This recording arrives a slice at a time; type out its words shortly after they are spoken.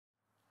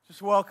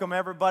Just welcome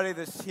everybody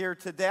that's here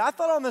today. I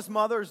thought on this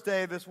Mother's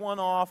Day, this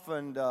one-off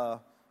and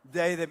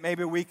day, that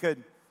maybe we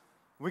could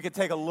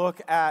take a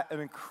look at an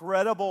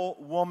incredible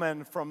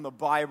woman from the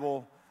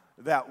Bible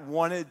that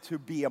wanted to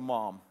be a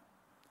mom,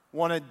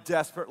 wanted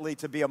desperately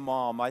to be a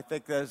mom. I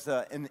think there's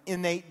an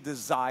innate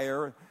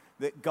desire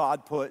that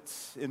God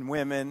puts in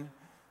women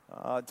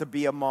to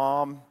be a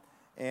mom.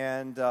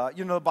 And,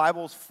 the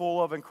Bible's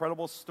full of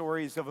incredible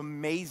stories of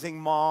amazing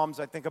moms.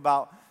 I think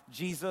about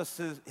Jesus,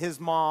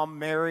 his mom,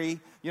 Mary.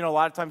 A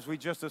lot of times we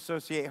just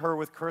associate her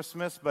with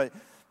Christmas, but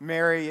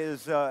Mary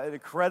is an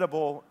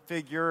incredible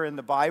figure in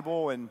the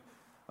Bible. And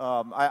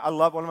I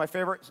love one of my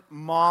favorite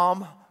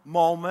mom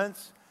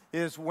moments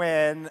is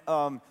when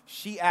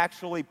she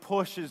actually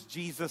pushes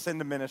Jesus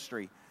into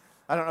ministry.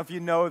 I don't know if you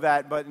know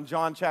that, but in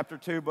John chapter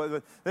 2,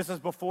 but this is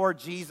before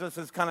Jesus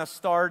has kind of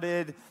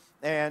started,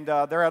 and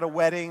they're at a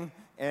wedding,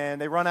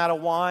 and they run out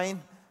of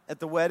wine at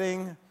the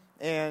wedding.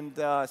 And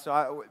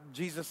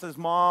Jesus'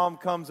 mom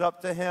comes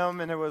up to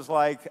him, and it was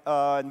like,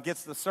 and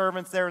gets the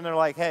servants there, and they're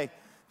like, hey,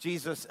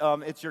 Jesus,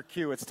 it's your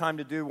cue. It's time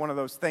to do one of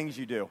those things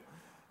you do.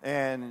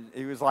 And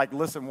he was like,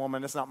 listen,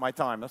 woman, it's not my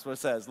time. That's what it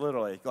says,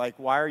 literally. Like,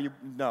 why are you,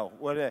 no.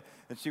 What?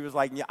 And she was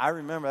like, yeah, I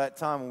remember that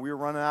time when we were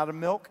running out of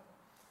milk,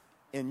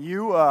 and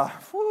you, I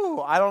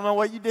don't know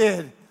what you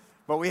did,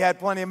 but we had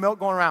plenty of milk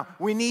going around.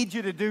 We need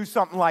you to do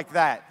something like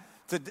that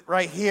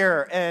right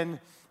here.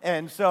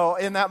 And so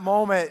in that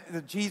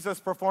moment, Jesus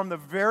performed the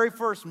very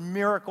first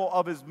miracle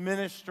of his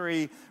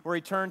ministry where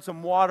he turned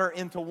some water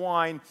into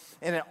wine,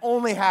 and it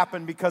only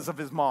happened because of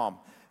his mom.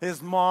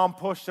 His mom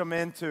pushed him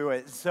into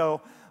it.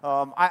 So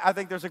I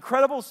think there's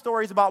incredible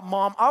stories about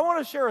mom. I want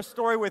to share a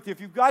story with you.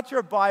 If you've got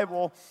your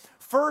Bible,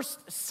 1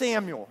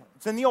 Samuel.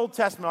 It's in the Old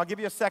Testament. I'll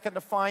give you a second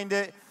to find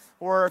it,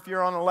 or if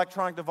you're on an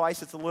electronic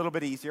device, it's a little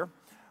bit easier.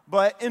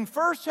 But in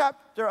 1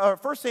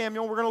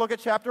 Samuel, we're going to look at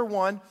chapter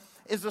 1,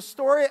 is a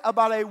story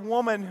about a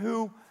woman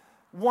who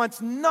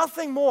wants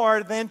nothing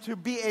more than to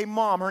be a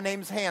mom. Her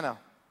name's Hannah.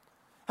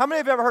 How many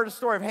have ever heard the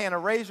story of Hannah?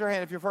 Raise your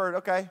hand if you've heard.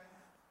 Okay.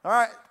 All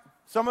right.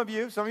 Some of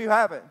you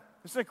haven't.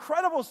 It's an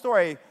incredible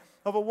story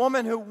of a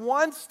woman who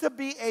wants to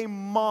be a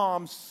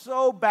mom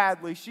so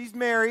badly. She's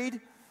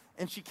married,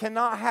 and she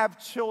cannot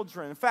have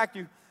children. In fact,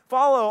 you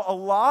follow a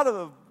lot of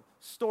the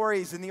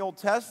stories in the Old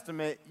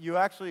Testament, you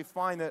actually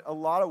find that a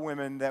lot of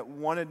women that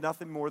wanted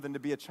nothing more than to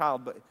be a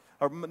child,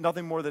 or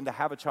nothing more than to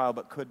have a child,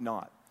 but could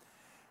not.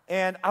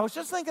 And I was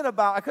just thinking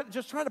about,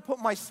 just trying to put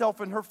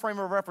myself in her frame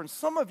of reference.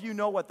 Some of you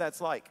know what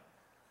that's like,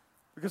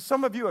 because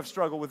some of you have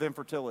struggled with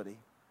infertility.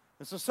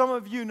 And so some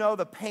of you know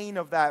the pain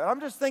of that. And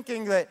I'm just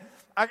thinking that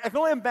I can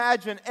only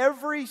imagine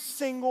every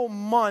single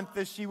month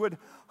that she would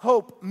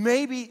hope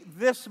maybe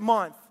this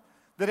month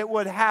that it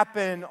would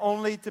happen,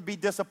 only to be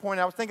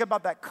disappointed. I was thinking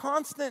about that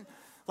constant,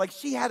 like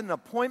she had an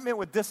appointment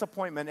with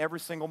disappointment every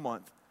single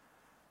month.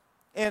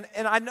 And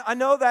I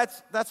know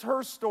that's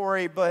her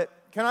story, but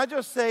can I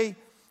just say,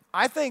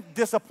 I think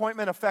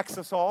disappointment affects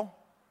us all.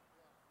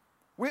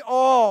 We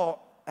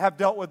all have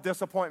dealt with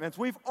disappointments.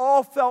 We've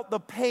all felt the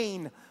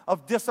pain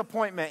of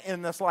disappointment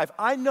in this life.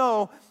 I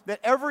know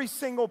that every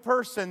single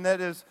person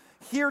that is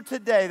here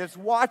today that's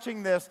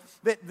watching this,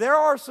 that there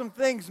are some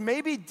things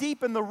maybe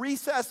deep in the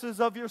recesses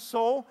of your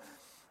soul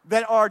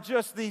that are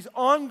just these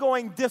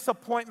ongoing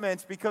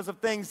disappointments because of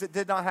things that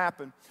did not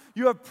happen.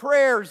 You have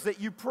prayers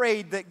that you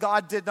prayed that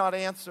God did not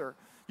answer.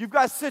 You've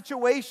got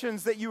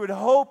situations that you would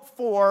hope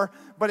for,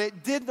 but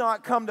it did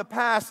not come to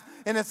pass,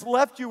 and it's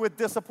left you with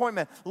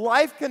disappointment.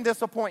 Life can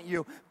disappoint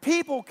you.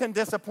 People can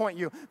disappoint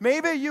you.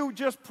 Maybe you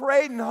just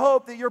prayed and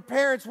hoped that your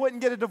parents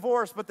wouldn't get a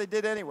divorce, but they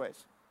did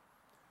anyways.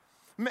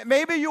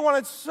 Maybe you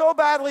wanted so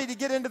badly to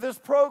get into this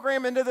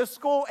program, into this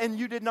school, and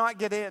you did not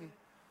get in.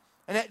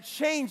 And it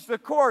changed the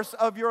course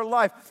of your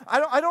life.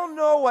 I don't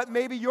know what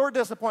maybe your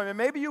disappointment.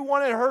 Maybe you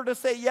wanted her to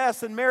say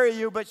yes and marry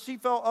you, but she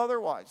felt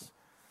otherwise.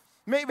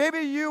 Maybe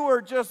you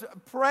were just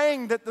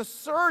praying that the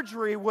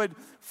surgery would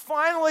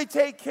finally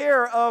take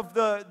care of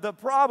the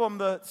problem,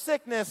 the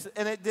sickness,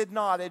 and it did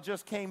not. It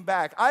just came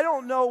back. I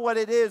don't know what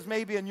it is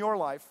maybe in your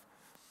life,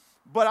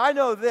 but I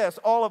know this.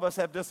 All of us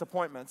have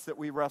disappointments that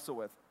we wrestle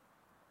with.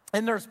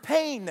 And there's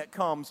pain that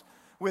comes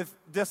with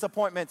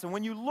disappointments. And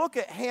when you look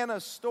at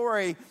Hannah's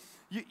story,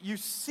 you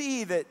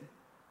see that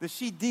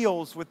she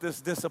deals with this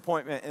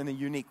disappointment in a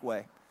unique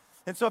way.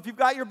 And so if you've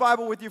got your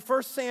Bible with you,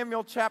 1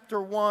 Samuel chapter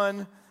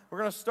 1, we're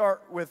going to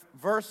start with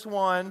verse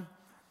 1.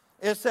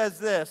 It says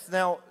this: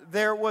 Now,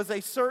 there was a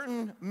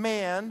certain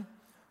man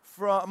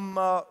from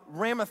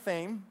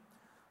Ramathaim,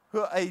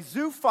 a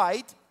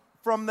Zophite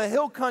from the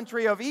hill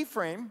country of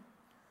Ephraim,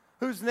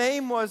 whose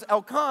name was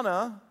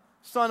Elkanah,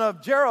 son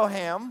of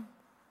Jeroham,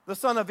 the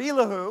son of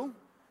Elihu,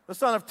 the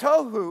son of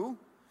Tohu,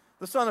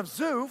 the son of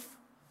Zuph,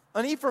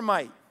 an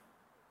Ephraimite.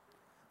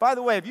 By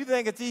the way, if you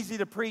think it's easy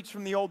to preach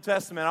from the Old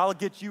Testament, I'll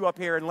get you up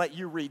here and let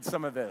you read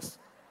some of this.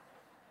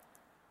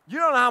 You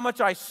don't know how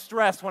much I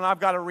stress when I've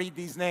got to read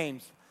these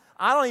names.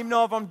 I don't even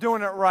know if I'm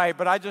doing it right,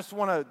 but I just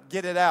want to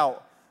get it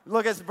out.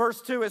 Look at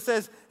verse 2. It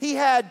says, he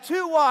had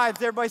 2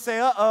 wives. Everybody say,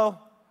 uh-oh.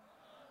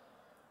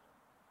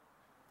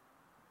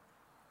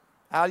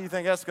 How do you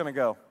think that's going to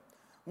go?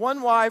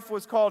 One wife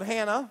was called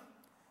Hannah,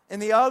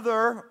 and the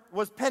other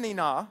was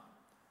Peninnah.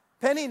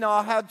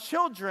 Peninnah had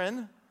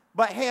children,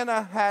 but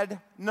Hannah had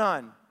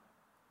none.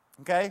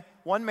 Okay?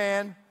 One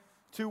man,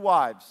 two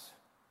wives.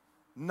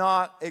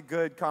 Not a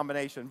good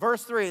combination.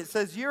 Verse 3, it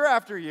says, year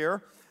after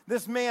year,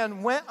 this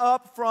man went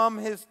up from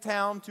his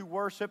town to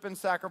worship and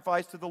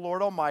sacrifice to the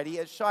Lord Almighty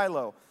at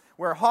Shiloh,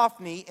 where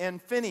Hophni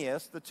and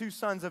Phinehas, the two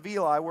sons of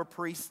Eli, were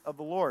priests of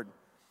the Lord.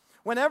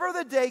 Whenever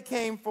the day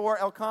came for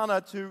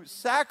Elkanah to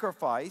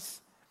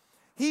sacrifice,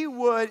 he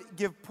would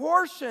give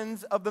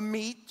portions of the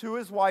meat to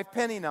his wife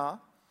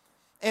Peninnah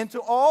and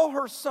to all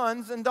her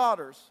sons and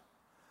daughters.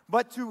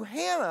 But to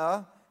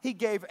Hannah he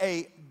gave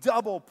a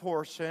double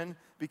portion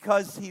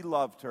because he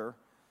loved her,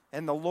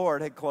 and the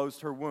Lord had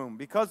closed her womb.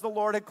 Because the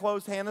Lord had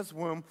closed Hannah's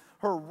womb,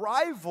 her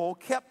rival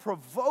kept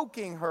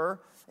provoking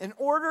her in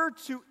order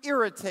to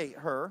irritate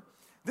her.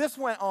 This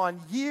went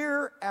on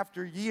year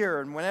after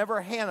year, and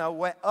whenever Hannah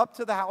went up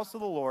to the house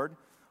of the Lord,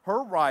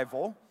 her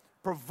rival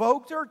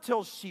provoked her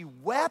till she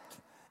wept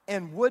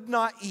and would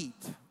not eat.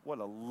 What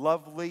a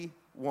lovely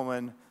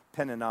woman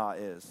Peninnah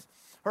is.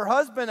 Her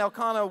husband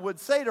Elkanah would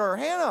say to her,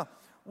 Hannah,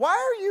 why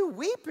are you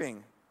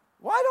weeping?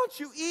 Why don't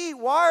you eat?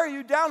 Why are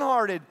you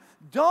downhearted?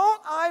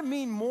 Don't I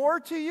mean more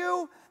to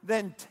you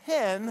than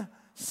 10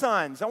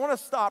 sons? I want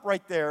to stop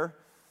right there.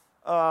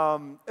 A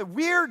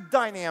weird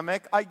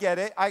dynamic, I get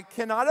it. I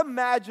cannot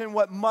imagine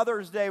what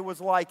Mother's Day was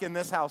like in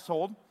this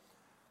household.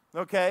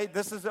 Okay,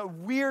 this is a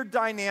weird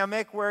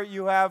dynamic where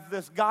you have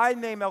this guy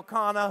named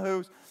Elkanah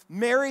who's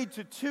married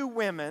to two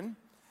women.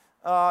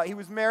 He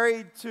was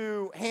married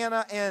to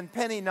Hannah and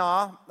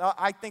Peninnah.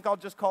 I think I'll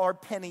just call her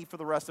Penny for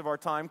the rest of our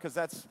time because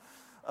that's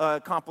a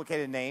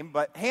complicated name.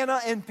 But Hannah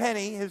and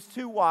Penny, his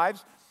two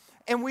wives.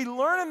 And we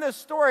learn in this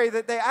story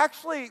that they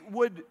actually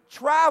would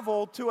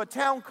travel to a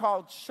town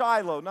called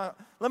Shiloh. Now,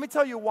 let me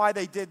tell you why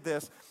they did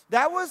this.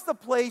 That was the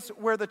place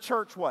where the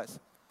church was.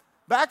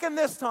 Back in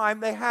this time,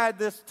 they had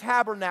this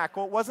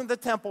tabernacle. It wasn't the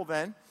temple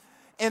then.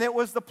 And it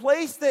was the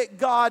place that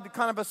God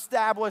kind of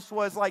established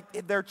was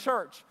like their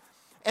church.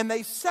 And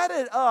they set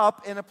it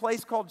up in a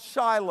place called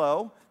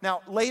Shiloh.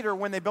 Now, later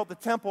when they built the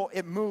temple,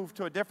 it moved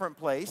to a different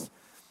place.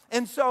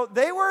 And so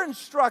they were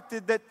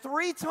instructed that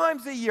 3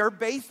 times a year,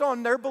 based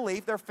on their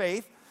belief, their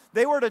faith,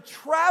 they were to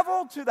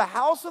travel to the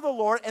house of the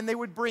Lord and they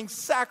would bring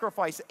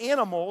sacrifice,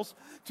 animals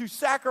to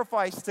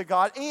sacrifice to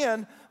God,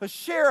 and a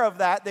share of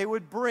that they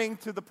would bring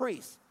to the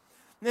priest.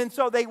 And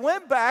so they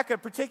went back at a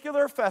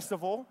particular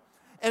festival,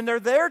 and they're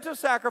there to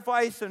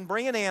sacrifice and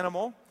bring an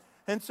animal.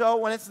 And so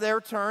when it's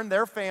their turn,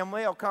 their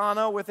family,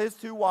 Elkanah with his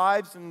 2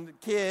 wives and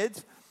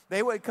kids,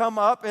 they would come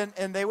up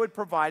and they would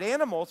provide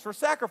animals for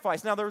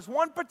sacrifice. Now, there's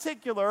one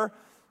particular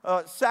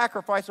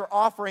sacrifice or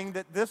offering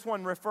that this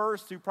one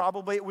refers to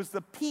probably. It was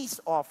the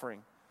peace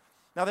offering.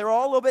 Now, they were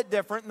all a little bit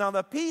different. Now,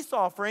 the peace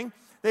offering,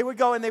 they would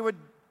go and they would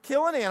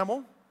kill an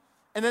animal,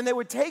 and then they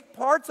would take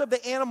parts of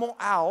the animal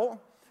out,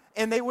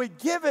 and they would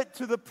give it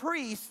to the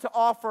priest to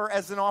offer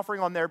as an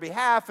offering on their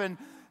behalf. And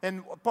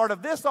part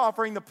of this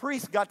offering, the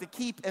priest got to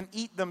keep and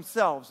eat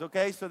themselves,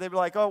 okay? So they'd be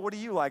like, oh, what do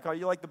you like? Oh,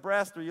 you like the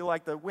breast, or you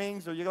like the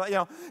wings, or you like,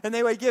 and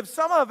they would give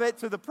some of it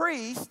to the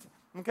priest,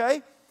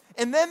 okay?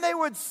 And then they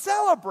would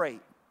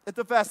celebrate at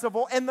the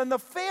festival, and then the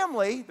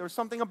family, there was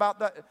something about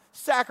the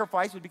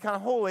sacrifice, it would be kind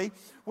of holy,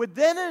 would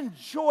then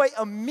enjoy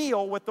a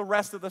meal with the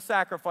rest of the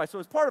sacrifice. So it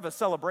was part of a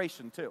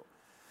celebration, too.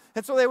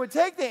 And so they would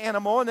take the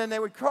animal, and then they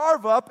would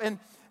carve up, and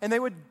they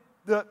would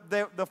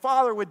the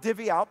father would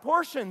divvy out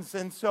portions.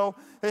 And so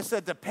they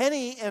said to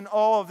Penny and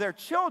all of their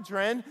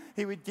children,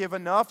 he would give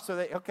enough so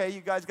that, okay,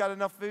 you guys got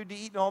enough food to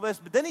eat and all this.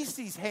 But then he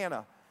sees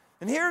Hannah.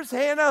 And here's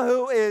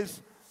Hannah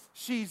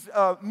she's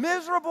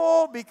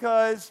miserable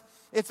because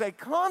it's a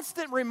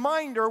constant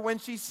reminder when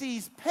she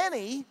sees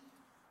Penny,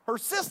 her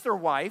sister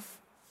wife,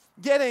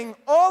 getting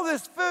all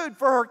this food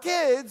for her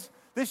kids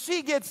that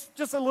she gets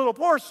just a little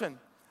portion.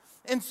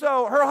 And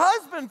so her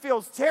husband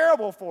feels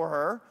terrible for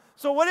her.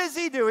 So what does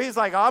he do? He's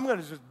like,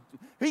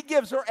 he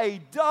gives her a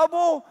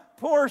double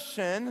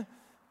portion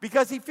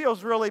because he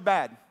feels really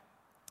bad.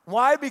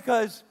 Why?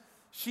 Because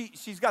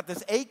she's got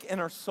this ache in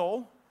her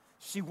soul.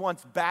 She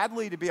wants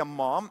badly to be a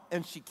mom,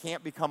 and she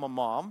can't become a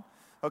mom,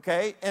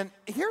 okay? And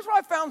here's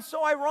what I found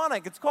so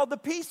ironic. It's called the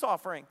peace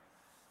offering.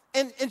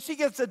 And she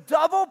gets a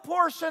double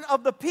portion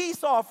of the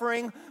peace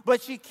offering,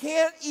 but she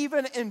can't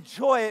even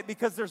enjoy it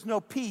because there's no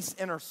peace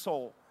in her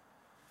soul.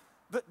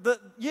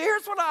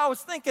 Here's what I was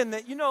thinking,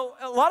 that,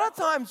 a lot of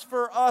times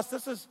for us,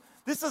 this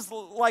is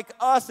like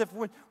us.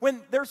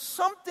 When there's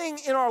something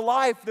in our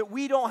life that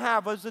we don't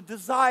have as a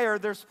desire,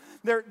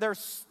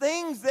 there's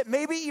things that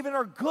maybe even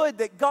are good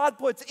that God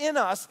puts in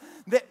us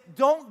that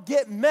don't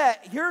get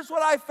met. Here's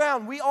what I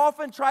found. We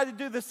often try to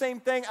do the same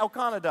thing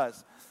Elkanah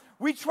does.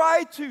 We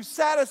try to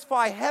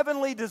satisfy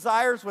heavenly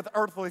desires with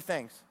earthly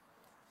things.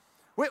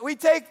 We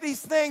take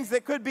these things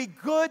that could be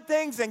good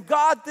things and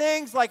God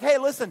things, like, hey,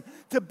 listen,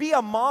 to be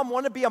a mom,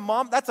 want to be a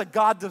mom, that's a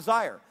God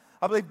desire.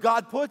 I believe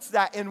God puts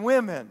that in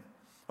women,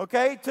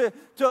 okay? To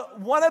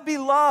want to be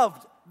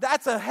loved,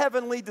 that's a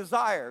heavenly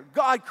desire.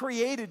 God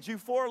created you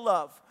for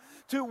love.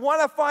 to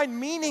want to find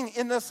meaning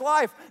in this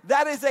life.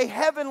 That is a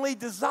heavenly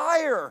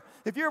desire.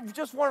 If you're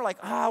just wondering,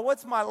 like,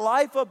 what's my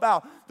life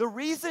about? The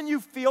reason you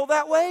feel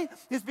that way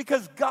is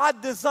because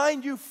God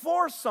designed you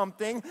for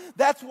something.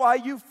 That's why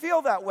you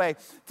feel that way.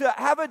 To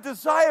have a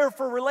desire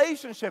for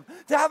relationship,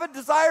 to have a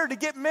desire to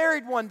get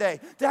married one day,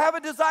 to have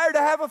a desire to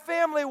have a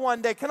family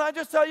one day. Can I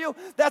just tell you,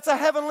 that's a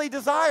heavenly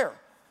desire.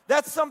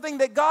 That's something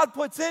that God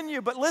puts in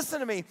you. But listen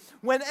to me,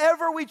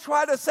 whenever we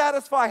try to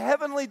satisfy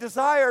heavenly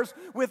desires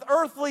with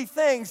earthly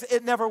things,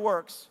 it never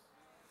works.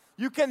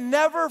 You can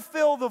never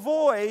fill the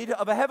void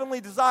of a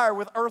heavenly desire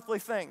with earthly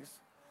things.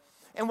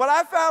 And what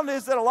I found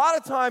is that a lot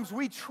of times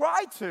we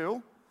try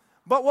to,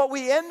 but what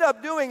we end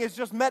up doing is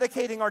just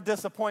medicating our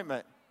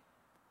disappointment.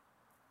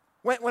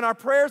 When our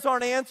prayers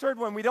aren't answered,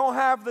 when we don't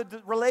have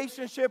the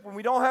relationship, when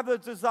we don't have the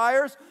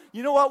desires,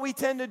 you know what we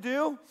tend to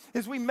do?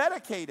 Is we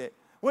medicate it.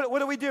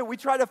 What do? We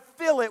try to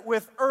fill it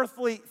with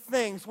earthly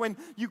things. When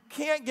you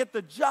can't get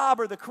the job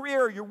or the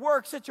career or your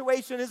work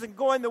situation isn't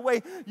going the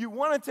way you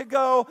want it to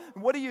go,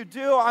 what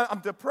do? I'm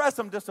depressed,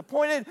 I'm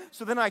disappointed,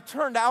 so then I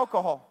turn to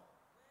alcohol.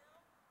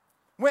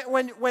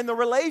 When the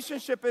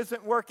relationship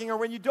isn't working, or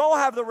when you don't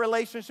have the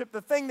relationship,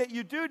 the thing that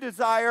you do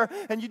desire,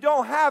 and you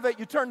don't have it,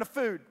 you turn to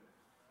food.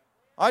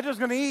 I'm just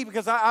going to eat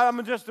because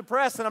I'm just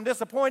depressed and I'm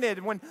disappointed.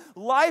 And when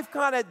life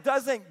kind of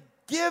doesn't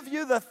give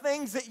you the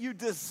things that you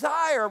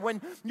desire,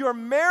 when your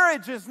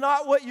marriage is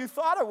not what you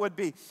thought it would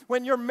be,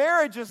 when your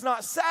marriage is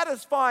not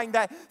satisfying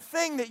that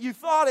thing that you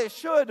thought it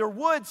should or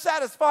would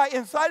satisfy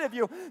inside of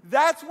you,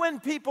 that's when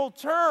people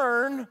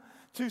turn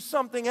to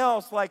something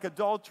else like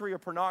adultery or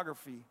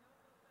pornography.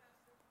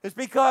 It's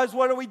because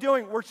what are we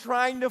doing? We're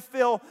trying to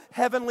fill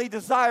heavenly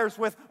desires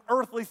with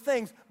earthly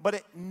things, but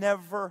it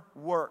never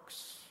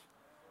works.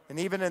 And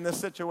even in this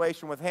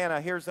situation with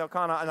Hannah, here's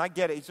Elkanah, and I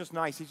get it. He's just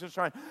nice. He's just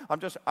trying.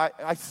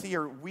 I see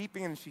her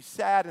weeping, and she's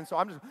sad, and so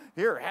I'm just,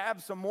 here,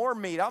 have some more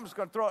meat. I'm just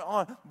going to throw it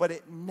on. But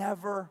it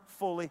never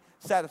fully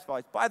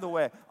satisfies. By the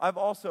way, I've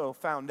also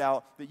found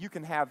out that you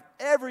can have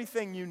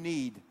everything you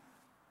need,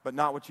 but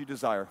not what you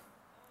desire.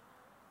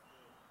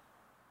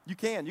 You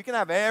can. You can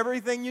have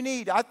everything you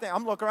need.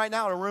 I'm looking right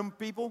now in a room of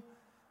people.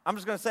 I'm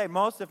just going to say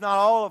most, if not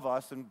all of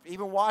us, and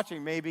even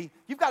watching maybe,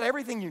 you've got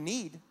everything you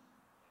need.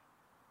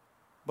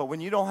 But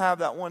when you don't have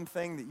that one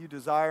thing that you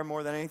desire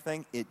more than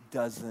anything, it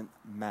doesn't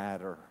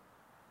matter.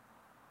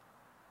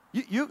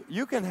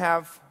 You can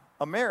have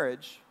a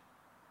marriage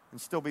and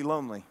still be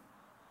lonely.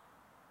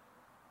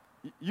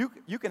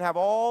 You can have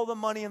all the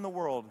money in the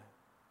world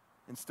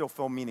and still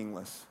feel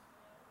meaningless.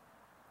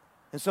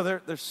 And so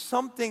there's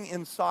something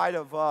inside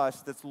of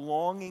us that's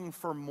longing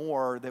for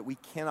more that we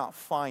cannot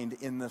find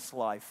in this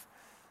life.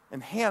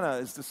 And Hannah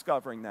is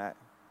discovering that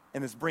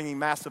and is bringing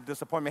massive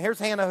disappointment. Here's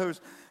Hannah,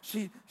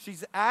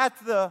 she's at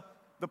the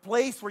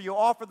place where you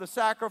offer the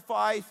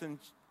sacrifice,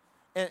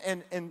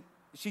 and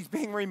she's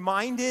being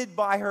reminded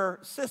by her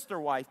sister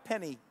wife,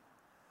 Penny,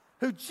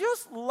 who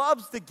just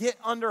loves to get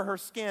under her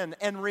skin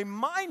and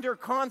remind her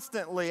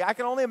constantly. I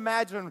can only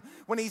imagine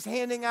when he's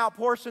handing out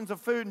portions of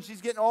food and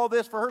she's getting all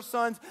this for her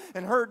sons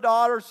and her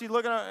daughter. She's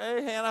looking at,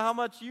 hey, Hannah, how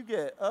much you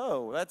get?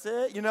 Oh, that's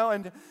it?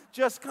 And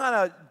just kind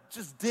of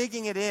just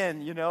digging it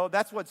in,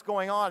 That's what's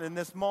going on in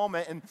this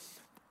moment. And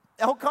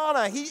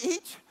Elkanah,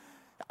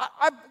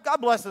 God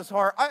bless his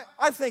heart.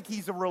 I think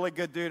he's a really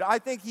good dude. I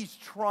think he's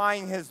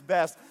trying his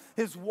best.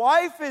 His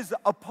wife is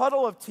a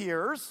puddle of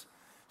tears.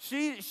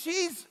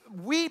 She's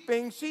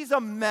weeping. She's a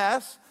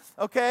mess,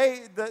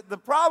 okay? The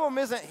problem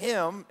isn't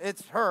him.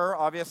 It's her,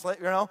 obviously,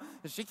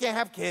 She can't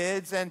have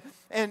kids.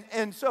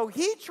 And so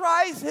he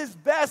tries his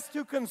best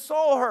to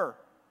console her.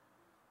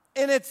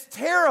 And it's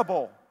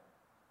terrible.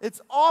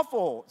 It's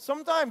awful.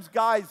 Sometimes,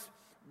 guys,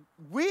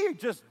 we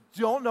just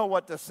don't know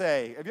what to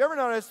say. Have you ever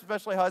noticed,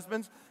 especially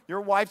husbands,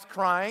 your wife's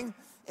crying,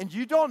 and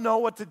you don't know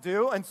what to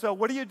do, and so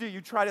what do?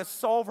 You try to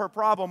solve her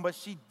problem, but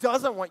she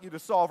doesn't want you to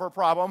solve her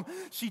problem.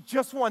 She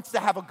just wants to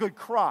have a good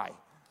cry.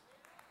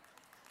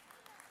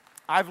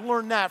 I've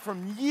learned that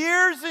from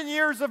years and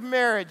years of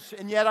marriage,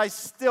 and yet I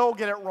still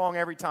get it wrong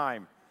every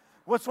time.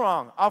 What's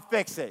wrong? I'll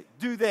fix it.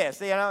 Do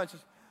this. It's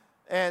just,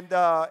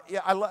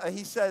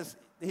 he says,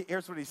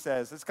 here's what he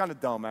says. It's kind of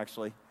dumb,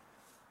 actually.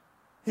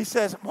 He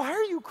says, why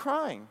are you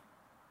crying?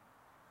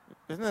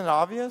 Isn't it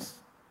obvious?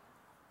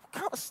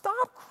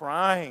 Stop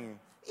crying.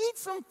 Eat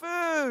some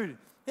food.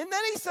 And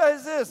then he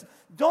says this,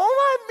 don't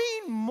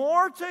I mean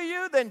more to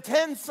you than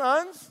 10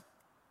 sons?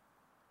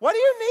 What do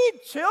you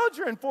need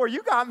children for?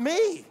 You got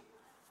me.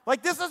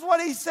 Like, this is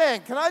what he's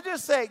saying. Can I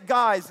just say,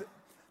 guys,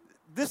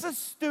 this is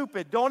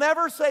stupid. Don't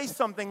ever say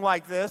something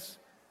like this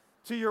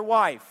to your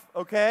wife,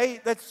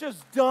 okay? That's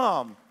just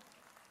dumb.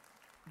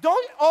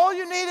 All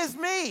you need is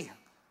me.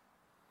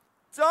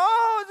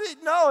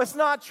 No, it's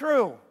not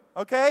true,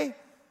 okay?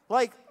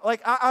 Like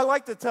I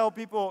like to tell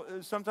people,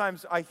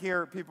 sometimes I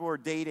hear people who are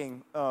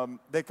dating,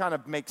 they kind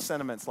of make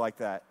sentiments like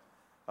that.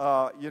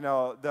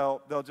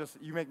 They'll just,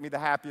 you make me the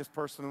happiest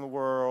person in the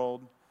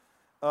world.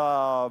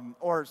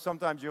 Or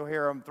sometimes you'll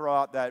hear them throw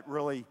out that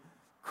really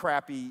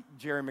crappy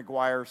Jerry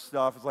Maguire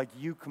stuff. It's like,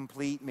 you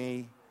complete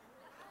me.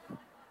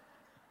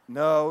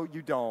 No,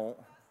 you don't.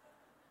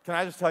 Can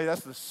I just tell you,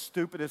 that's the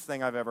stupidest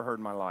thing I've ever heard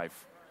in my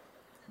life.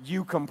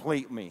 You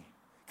complete me.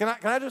 Can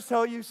I just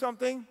tell you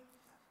something?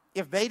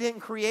 If they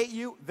didn't create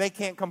you, they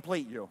can't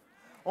complete you.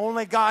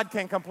 Only God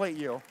can complete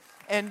you.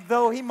 And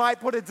though he might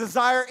put a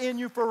desire in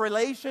you for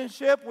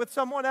relationship with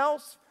someone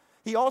else,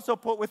 he also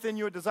put within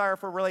you a desire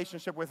for a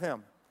relationship with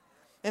him.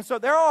 And so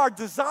there are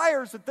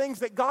desires and things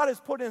that God has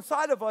put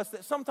inside of us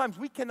that sometimes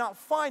we cannot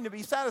find to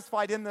be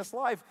satisfied in this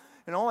life.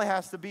 It only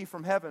has to be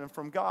from heaven and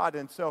from God.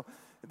 And so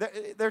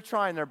they're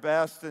trying their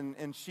best, and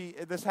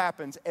this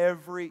happens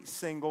every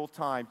single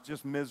time,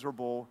 just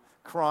miserable,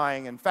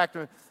 crying. In fact,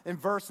 in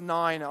verse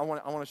 9, I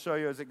want to show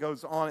you as it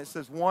goes on, it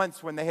says,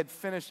 once when they had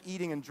finished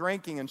eating and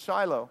drinking in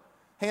Shiloh,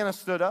 Hannah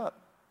stood up.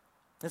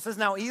 It says,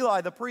 now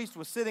Eli the priest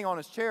was sitting on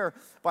his chair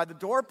by the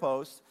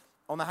doorpost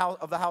of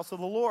the house of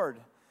the Lord.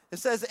 It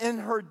says, in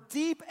her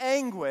deep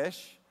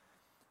anguish,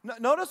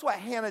 notice what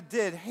Hannah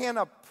did.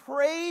 Hannah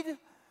prayed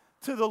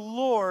to the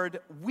Lord,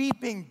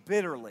 weeping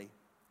bitterly.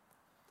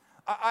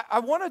 I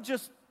want to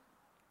just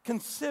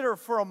consider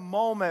for a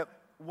moment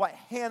what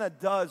Hannah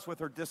does with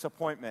her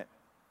disappointment.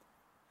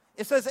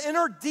 It says, in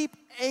her deep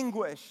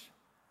anguish,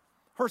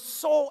 her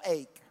soul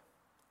ache,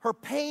 her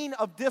pain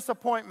of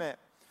disappointment,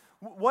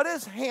 what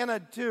does Hannah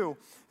do?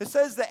 It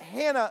says that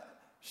Hannah,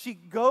 she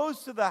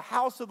goes to the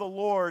house of the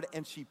Lord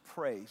and she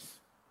prays.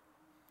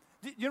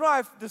 You know what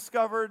I've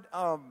discovered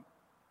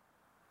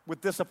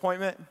with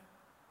disappointment?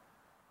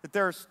 That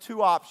there's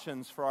two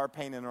options for our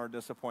pain and our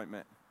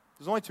disappointment.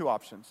 There's only two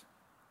options.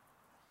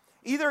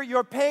 Either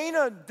your pain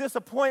or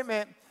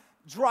disappointment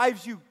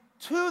drives you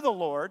to the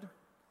Lord,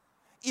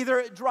 either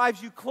it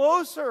drives you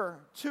closer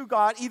to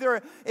God,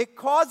 either it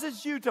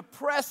causes you to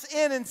press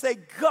in and say,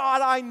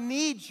 God, I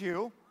need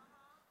you,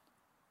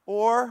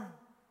 or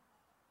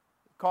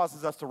it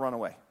causes us to run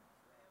away.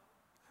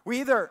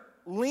 We either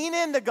lean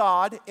into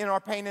God in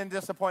our pain and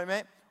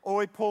disappointment, or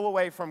we pull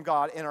away from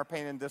God in our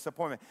pain and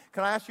disappointment.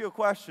 Can I ask you a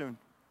question?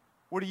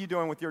 What are you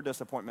doing with your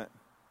disappointment?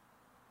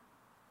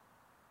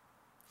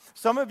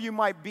 Some of you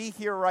might be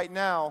here right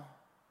now,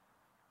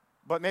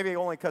 but maybe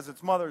only because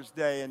it's Mother's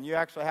Day and you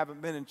actually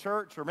haven't been in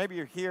church, or maybe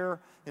you're here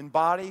in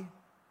body,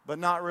 but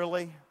not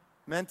really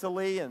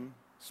mentally and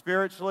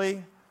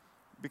spiritually.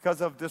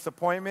 Because of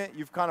disappointment,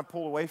 you've kind of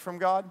pulled away from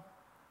God.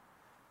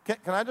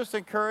 Can I just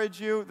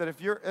encourage you that if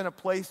you're in a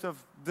place of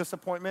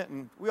disappointment,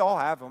 and we all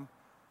have them,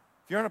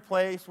 if you're in a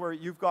place where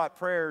you've got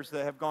prayers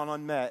that have gone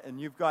unmet and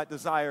you've got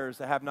desires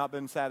that have not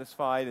been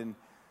satisfied and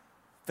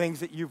things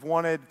that you've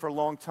wanted for a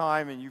long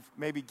time and you've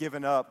maybe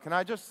given up, can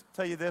I just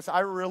tell you this? I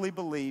really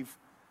believe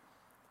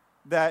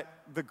that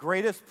the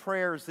greatest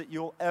prayers that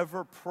you'll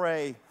ever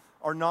pray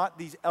are not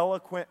these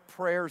eloquent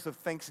prayers of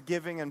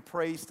thanksgiving and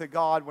praise to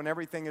God when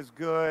everything is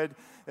good.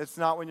 It's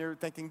not when you're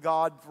thanking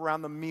God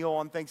around the meal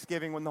on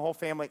Thanksgiving when the whole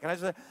family. Can I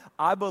say,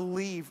 I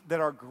believe that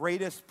our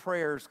greatest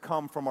prayers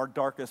come from our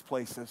darkest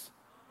places.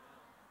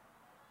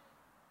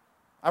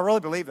 I really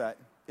believe that.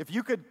 If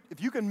you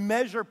could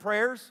measure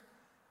prayers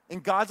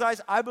in God's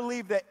eyes, I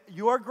believe that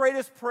your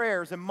greatest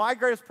prayers and my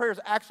greatest prayers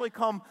actually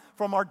come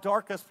from our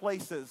darkest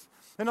places.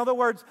 In other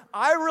words,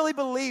 I really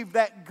believe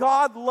that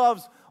God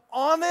loves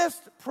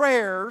honest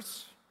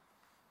prayers.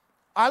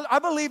 I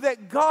believe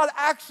that God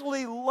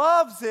actually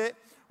loves it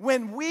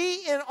when we,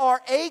 in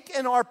our ache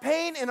and our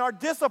pain and our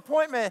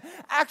disappointment,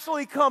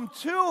 actually come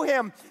to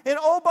Him. And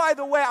oh, by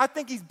the way, I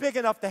think He's big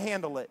enough to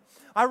handle it.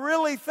 I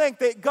really think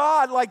that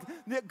God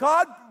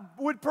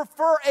would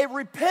prefer a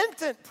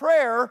repentant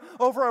prayer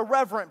over a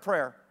reverent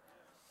prayer.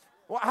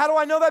 Well, how do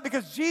I know that?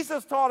 Because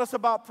Jesus taught us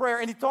about prayer,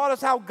 and He taught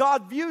us how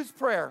God views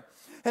prayer.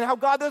 And how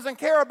God doesn't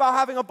care about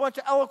having a bunch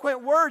of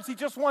eloquent words. He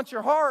just wants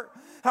your heart.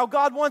 How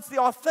God wants the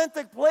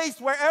authentic place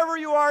wherever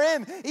you are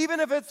in, even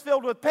if it's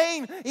filled with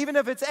pain, even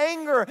if it's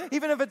anger,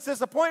 even if it's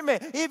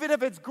disappointment, even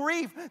if it's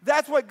grief.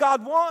 That's what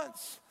God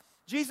wants.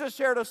 Jesus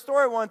shared a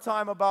story one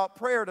time about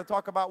prayer to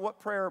talk about what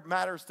prayer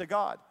matters to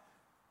God.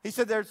 He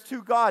said there's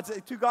two guys,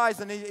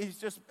 and he's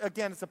just,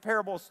 again, it's a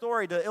parable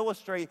story to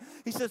illustrate.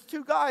 He says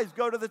two guys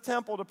go to the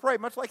temple to pray,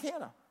 much like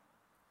Hannah.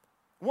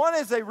 One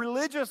is a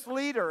religious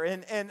leader,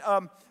 and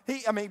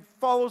he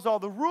follows all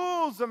the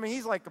rules.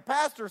 He's like the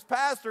pastor's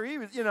pastor. He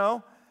was,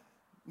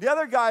 The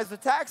other guy's a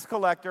tax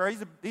collector. He's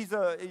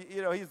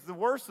the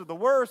worst of the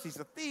worst. He's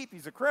a thief.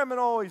 He's a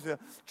criminal. He's a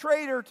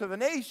traitor to the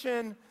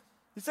nation.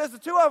 He says the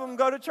two of them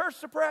go to church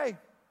to pray.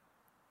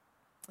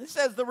 He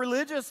says the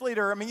religious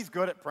leader, he's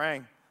good at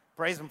praying.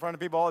 Prays in front of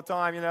people all the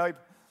time. He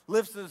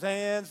lifts his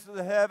hands to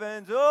the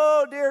heavens.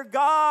 Oh, dear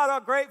God,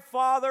 our great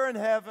Father in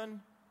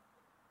heaven.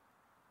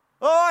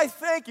 Oh, I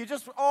thank you.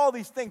 Just all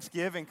these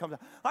Thanksgiving comes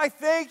out. I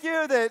thank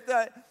you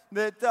that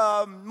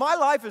my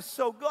life is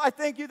so good. I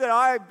thank you that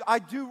I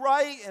do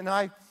right, and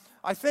I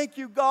thank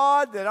you,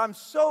 God, that I'm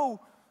so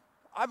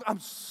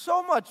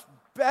much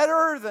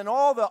better than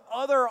all the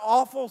other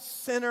awful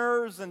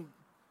sinners and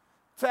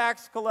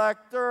tax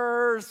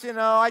collectors.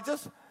 I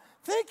just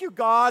thank you,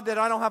 God, that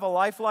I don't have a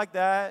life like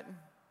that.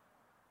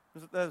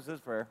 That was his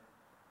prayer.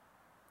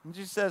 And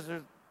Jesus says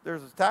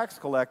there's a tax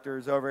collector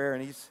who's over here,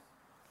 and he's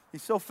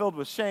so filled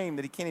with shame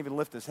that he can't even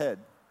lift his head.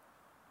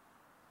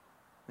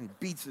 And he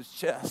beats his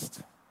chest.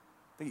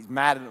 I think he's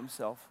mad at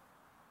himself.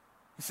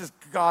 He says,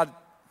 God,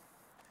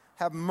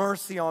 have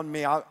mercy on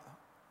me.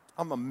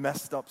 I'm a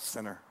messed up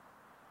sinner.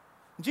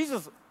 And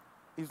Jesus,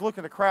 he's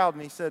looking at the crowd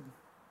and he said,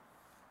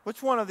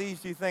 which one of these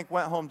do you think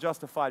went home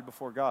justified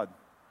before God?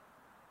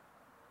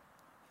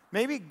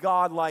 Maybe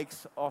God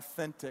likes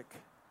authentic,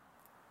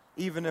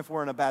 even if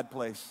we're in a bad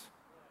place.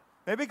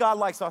 Maybe God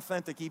likes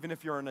authentic, even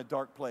if you're in a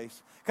dark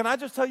place. Can I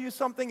just tell you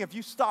something? If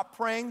you stop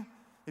praying,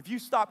 if you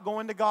stop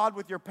going to God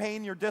with your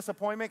pain, your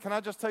disappointment, can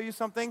I just tell you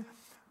something?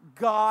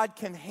 God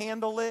can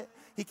handle it.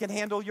 He can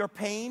handle your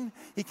pain.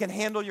 He can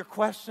handle your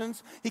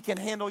questions. He can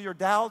handle your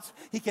doubts.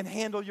 He can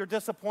handle your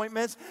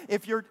disappointments.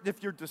 If you're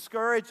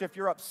discouraged, if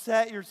you're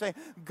upset, you're saying,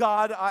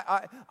 God,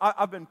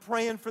 I've been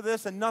praying for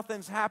this and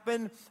nothing's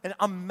happened, and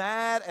I'm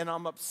mad and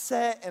I'm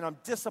upset and I'm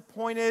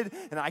disappointed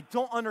and I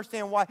don't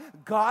understand why.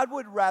 God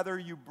would rather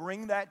you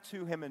bring that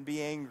to him and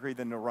be angry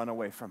than to run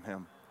away from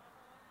him.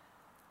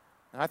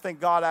 And I think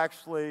God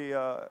actually,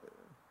 I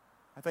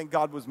think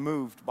God was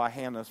moved by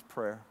Hannah's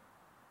prayer.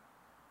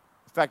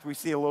 In fact, we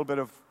see a little bit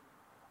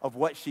of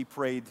what she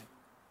prayed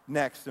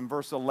next. In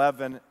verse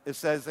 11, it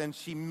says, and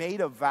she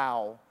made a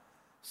vow,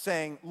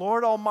 saying,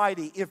 Lord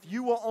Almighty, if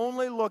you will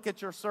only look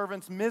at your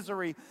servant's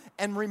misery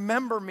and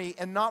remember me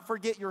and not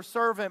forget your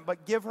servant,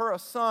 but give her a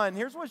son.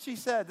 Here's what she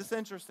said. This is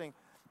interesting.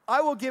 I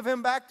will give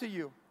him back to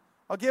you.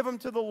 I'll give him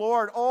to the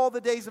Lord. All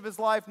the days of his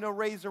life, no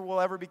razor will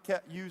ever be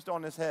used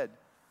on his head.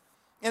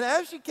 And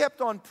as she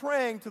kept on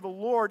praying to the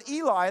Lord,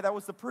 Eli, that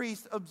was the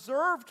priest,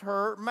 observed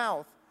her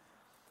mouth.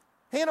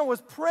 Hannah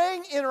was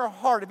praying in her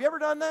heart. Have you ever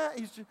done that?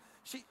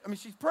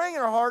 She's praying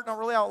in her heart, not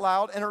really out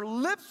loud, and her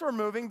lips were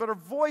moving, but her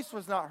voice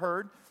was not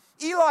heard.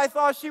 Eli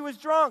thought she was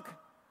drunk.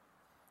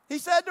 He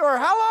said to her,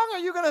 how long are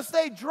you going to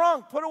stay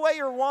drunk? Put away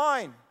your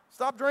wine.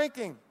 Stop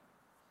drinking.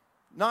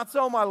 Not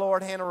so, my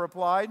Lord, Hannah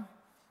replied.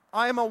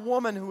 I am a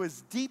woman who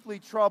is deeply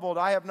troubled.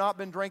 I have not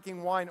been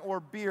drinking wine or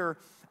beer.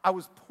 I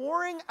was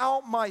pouring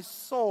out my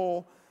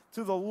soul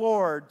to the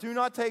Lord. Do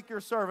not take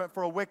your servant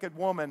for a wicked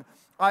woman.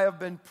 I have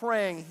been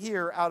praying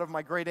here out of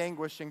my great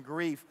anguish and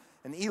grief.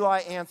 And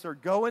Eli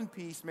answered, go in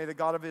peace. May the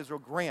God of Israel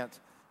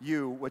grant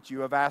you what you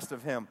have asked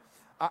of him.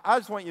 I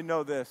just want you to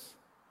know this.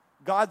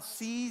 God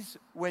sees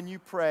when you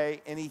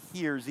pray, and he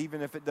hears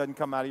even if it doesn't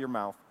come out of your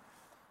mouth.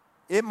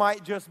 It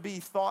might just be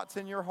thoughts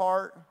in your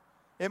heart.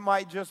 It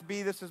might just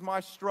be, this is my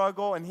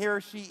struggle, and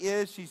here she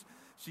is. She's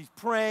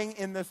praying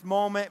in this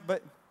moment,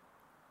 but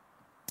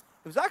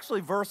it was actually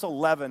verse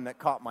 11 that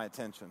caught my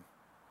attention.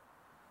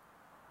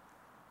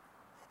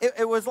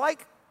 It was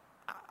like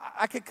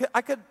I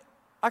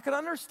could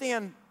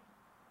understand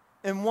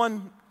in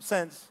one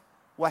sense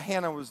what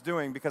Hannah was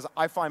doing, because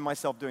I find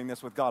myself doing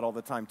this with God all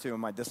the time too in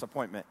my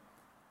disappointment.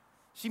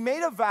 She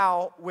made a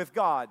vow with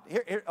God,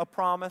 here, a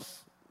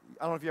promise.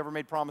 I don't know if you ever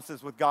made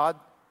promises with God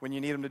when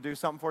you need him to do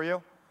something for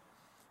you.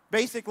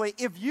 Basically,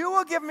 if you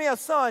will give me a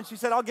son, she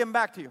said, I'll give him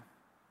back to you.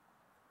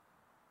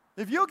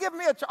 If you'll give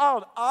me a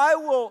child, I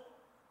will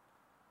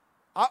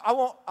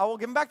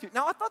give him back to you.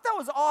 Now, I thought that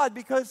was odd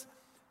because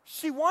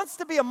she wants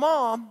to be a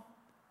mom,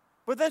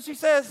 but then she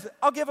says,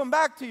 I'll give him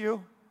back to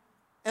you,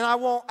 and I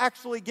won't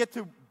actually get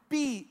to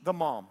be the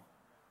mom.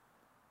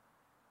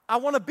 I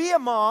want to be a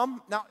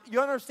mom. Now,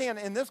 you understand,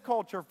 in this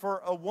culture,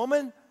 for a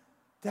woman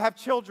to have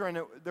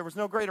children, there was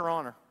no greater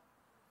honor.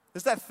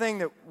 It's that thing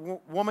that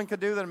woman could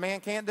do that a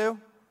man can't do,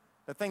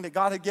 the thing that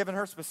God had given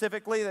her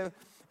specifically.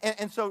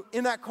 And so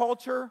in that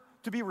culture,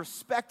 to be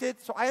respected,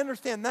 so I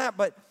understand that,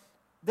 but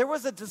there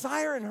was a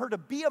desire in her to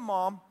be a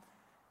mom.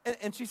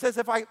 And she says,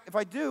 if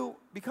I do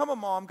become a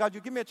mom, God,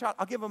 you give me a child,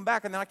 I'll give him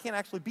back, and then I can't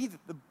actually be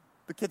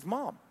the kid's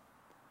mom.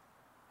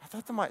 I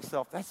thought to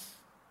myself, that's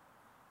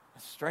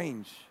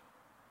strange.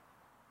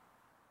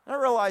 And I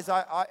realized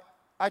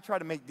I try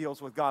to make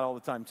deals with God all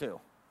the time too.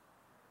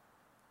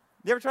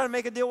 You ever try to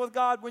make a deal with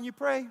God when you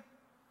pray?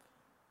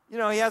 You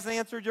know, he hasn't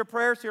answered your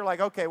prayer, so you're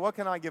like, okay, what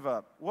can I give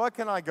up? What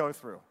can I go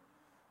through?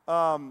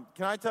 Can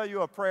I tell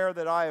you a prayer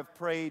that I have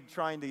prayed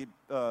trying to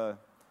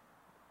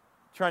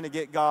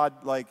get God,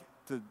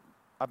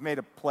 I've made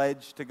a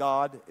pledge to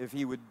God. If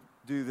he would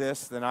do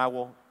this, then I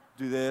will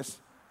do this.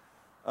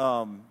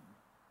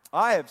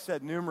 I have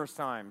said numerous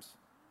times,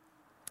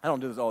 I don't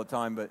do this all the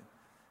time, but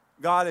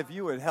God, if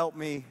you would help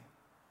me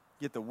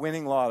get the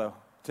winning lotto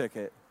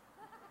ticket.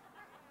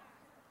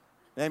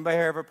 Anybody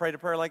here ever prayed a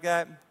prayer like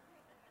that?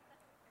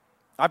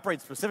 I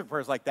prayed specific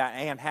prayers like that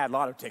and had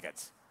lotto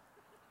tickets.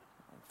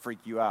 Freak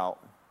you out.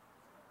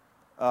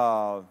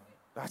 I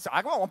said,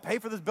 I want to pay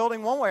for this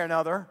building one way or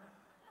another.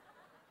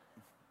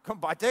 Come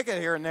buy a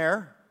ticket here and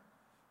there.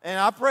 And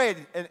I prayed,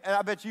 and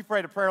I bet you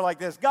prayed a prayer like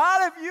this.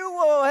 God, if you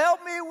will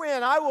help me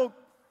win, I'll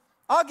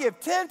give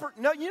 10%.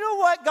 No, you know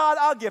what, God?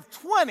 I'll give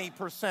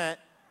 20%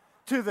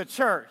 to the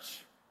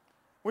church,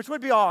 which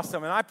would be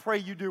awesome, and I pray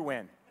you do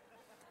win.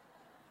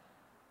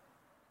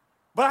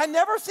 But I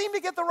never seem to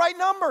get the right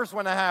numbers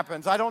when it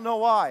happens. I don't know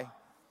why.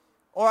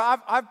 Or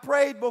I've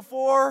prayed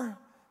before,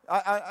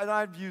 and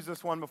I've used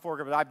this one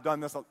before, but I've done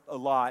this a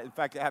lot. In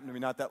fact, it happened to me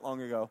not that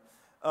long ago.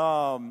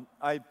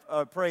 I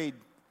prayed,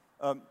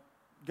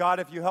 God,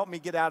 if you help me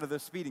get out of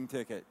this speeding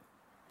ticket.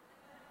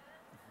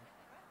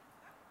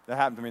 That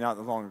happened to me not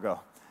that long ago.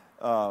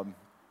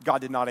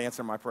 God did not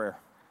answer my prayer.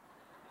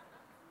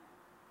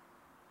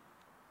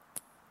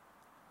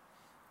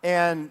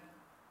 And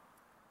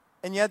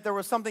yet there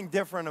was something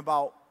different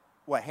about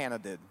what Hannah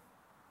did.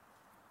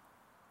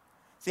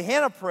 See,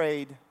 Hannah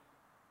prayed,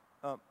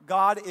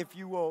 God, if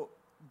you will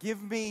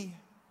give me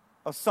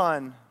a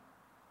son,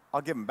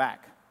 I'll give him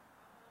back.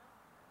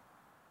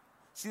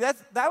 See,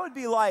 that would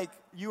be like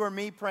you or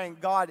me praying,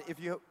 God,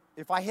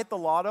 if I hit the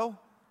lotto,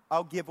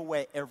 I'll give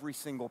away every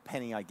single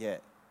penny I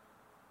get.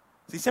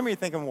 See, some of you are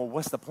thinking, well,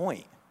 what's the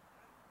point?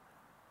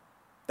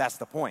 That's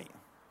the point.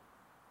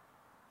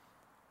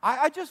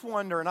 I just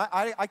wonder, and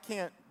I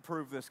can't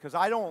prove this because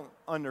I don't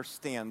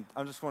understand.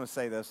 I just want to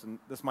say this, and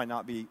this might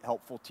not be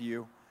helpful to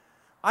you.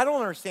 I don't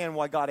understand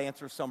why God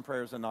answers some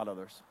prayers and not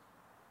others.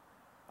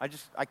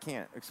 I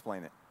can't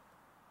explain it.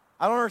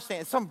 I don't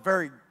understand. Some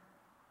very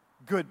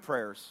good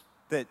prayers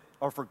that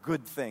are for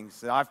good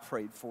things that I've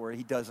prayed for,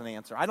 he doesn't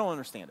answer. I don't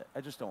understand it.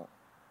 I just don't.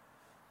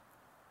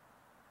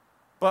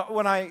 But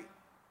when I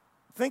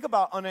think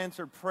about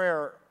unanswered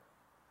prayer,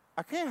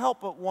 I can't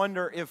help but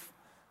wonder if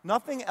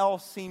nothing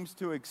else seems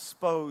to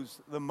expose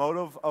the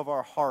motive of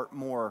our heart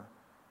more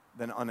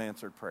than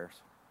unanswered prayers.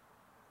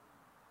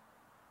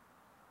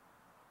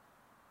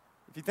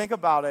 If you think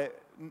about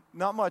it,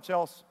 not much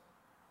else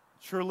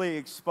truly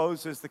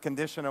exposes the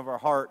condition of our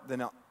heart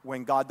than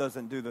when God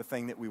doesn't do the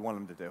thing that we want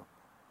him to do.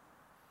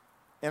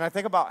 And I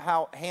think about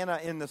how Hannah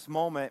in this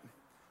moment,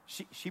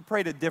 she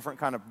prayed a different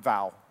kind of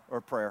vow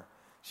or prayer.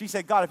 She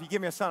said, God, if you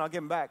give me a son, I'll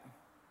give him back.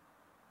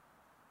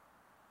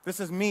 This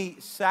is me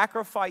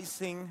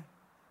sacrificing.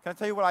 Can I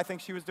tell you what I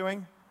think she was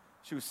doing?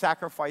 She was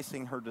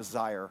sacrificing her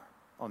desire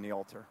on the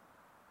altar.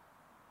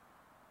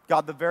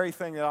 God, the very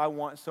thing that I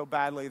want so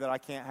badly that I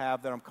can't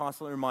have, that I'm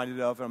constantly reminded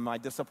of, and my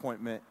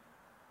disappointment,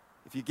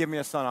 if you give me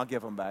a son, I'll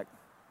give him back.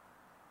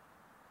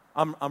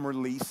 I'm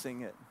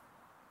releasing it.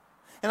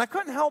 And I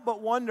couldn't help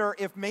but wonder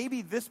if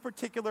maybe this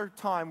particular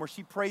time where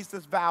she prays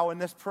this vow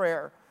and this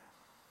prayer,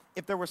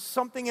 if there was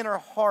something in her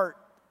heart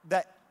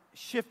that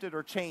shifted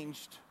or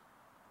changed.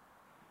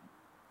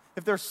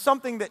 If there's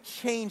something that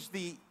changed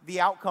the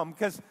outcome.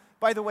 Because,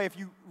 by the way, if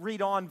you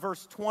read on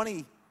verse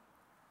 20,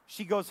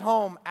 she goes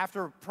home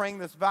after praying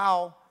this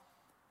vow,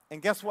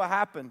 and guess what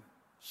happened?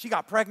 She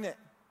got pregnant.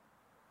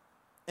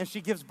 And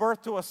she gives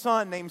birth to a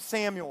son named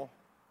Samuel.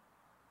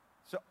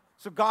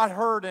 So God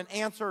heard and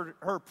answered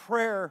her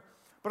prayer.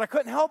 But I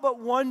couldn't help but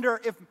wonder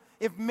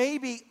if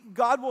maybe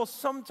God will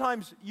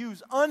sometimes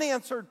use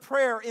unanswered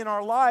prayer in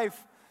our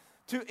life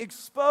to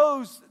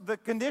expose the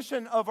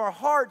condition of our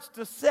hearts,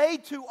 to say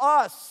to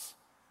us,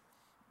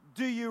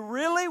 do you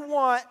really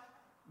want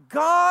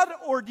God,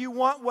 or do you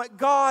want what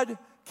God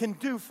can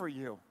do for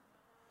you?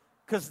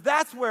 Because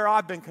that's where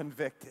I've been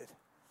convicted.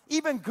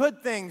 Even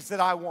good things that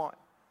I want.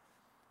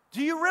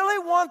 Do you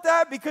really want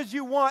that because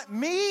you want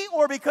me,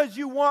 or because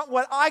you want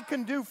what I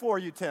can do for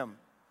you, Tim?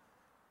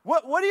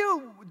 What do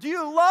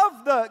you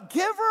love the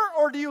giver,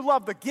 or do you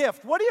love the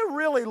gift? What do you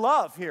really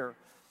love here?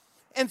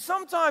 And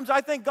sometimes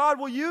I think God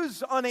will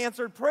use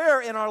unanswered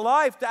prayer in our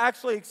life to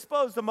actually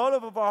expose the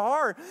motive of our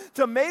heart,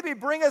 to maybe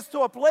bring us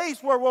to a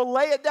place where we'll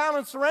lay it down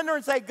and surrender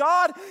and say,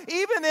 God,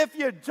 even if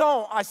you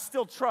don't, I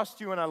still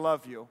trust you and I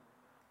love you.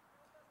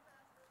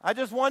 I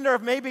just wonder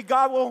if maybe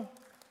God will,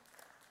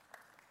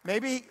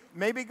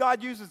 maybe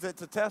God uses it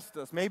to test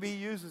us. Maybe he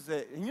uses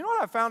it. And you know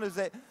what I found is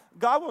that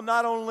God will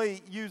not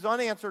only use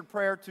unanswered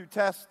prayer to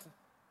test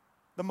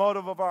the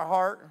motive of our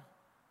heart,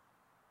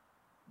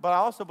 but I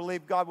also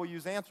believe God will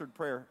use answered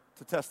prayer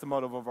to test the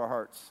motive of our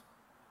hearts.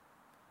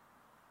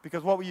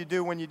 Because what will you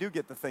do when you do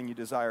get the thing you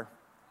desire?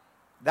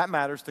 That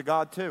matters to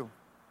God too.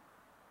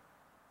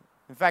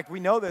 In fact, we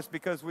know this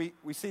because we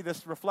see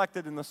this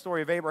reflected in the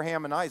story of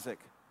Abraham and Isaac.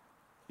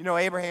 You know,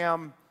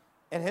 Abraham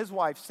and his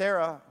wife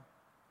Sarah,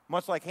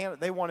 much like Hannah,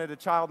 they wanted a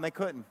child and they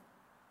couldn't.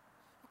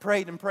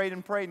 Prayed and prayed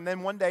and prayed, and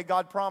then one day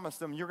God promised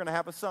them, you're going to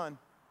have a son.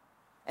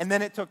 And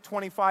then it took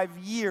 25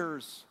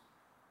 years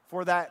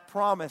for that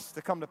promise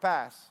to come to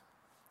pass.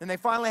 And they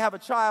finally have a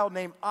child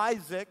named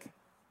Isaac.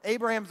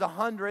 Abraham's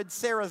 100,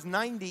 Sarah's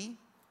 90.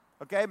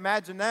 Okay,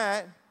 imagine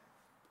that.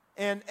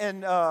 And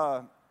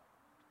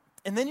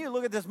then you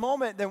look at this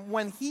moment that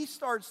when he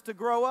starts to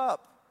grow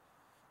up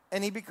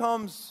and he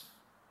becomes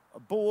a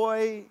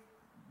boy,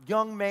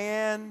 young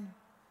man.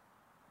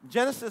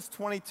 Genesis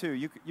 22,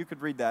 you could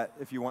read that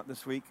if you want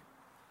this week.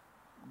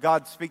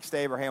 God speaks to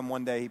Abraham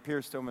one day. He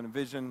appears to him in a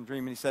vision, dream,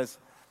 and he says,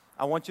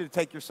 I want you to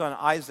take your son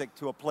Isaac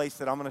to a place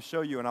that I'm going to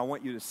show you, and I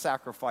want you to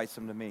sacrifice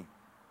him to me.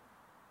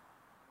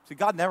 See,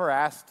 God never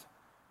asked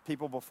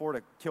people before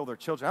to kill their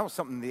children. That was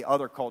something the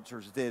other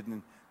cultures did.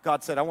 And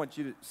God said, I want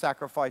you to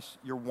sacrifice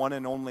your one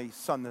and only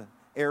son, the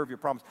heir of your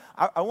promise.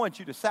 I want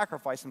you to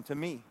sacrifice him to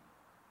me.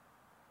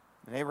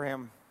 And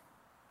Abraham,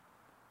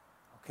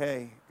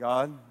 okay,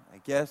 God, I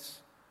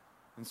guess.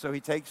 And so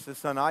he takes his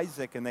son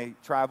Isaac, and they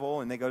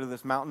travel, and they go to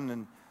this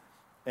mountain,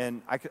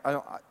 and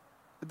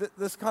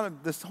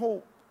this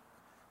whole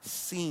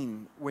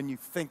scene, when you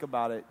think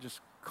about it,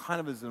 just kind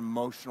of as an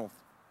emotional.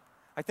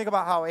 I think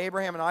about how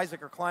Abraham and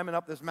Isaac are climbing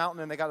up this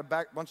mountain, and they got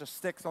a bunch of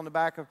sticks on the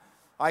back of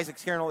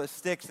Isaac's carrying all his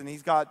sticks, and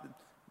he's got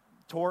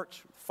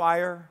torch,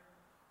 fire.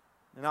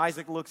 And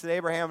Isaac looks at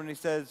Abraham and he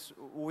says,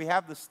 well, we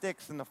have the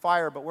sticks and the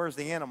fire, but where's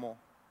the animal?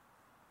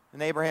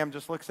 And Abraham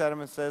just looks at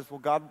him and says, well,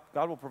 God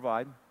will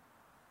provide.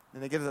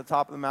 And they get to the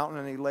top of the mountain,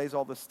 and he lays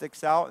all the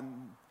sticks out,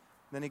 and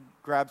then he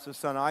grabs his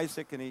son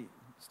Isaac, and he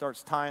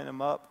starts tying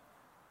him up.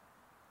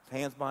 His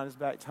hands behind his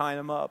back, tying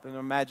him up. And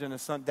imagine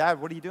his son,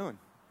 Dad, what are you doing?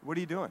 What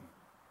are you doing?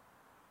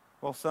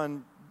 Well,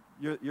 son,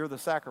 you're the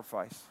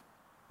sacrifice.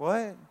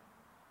 What?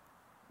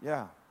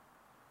 Yeah.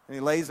 And he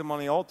lays him on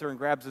the altar and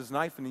grabs his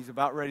knife, and he's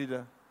about ready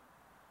to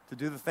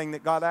do the thing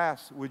that God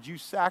asked. Would you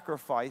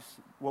sacrifice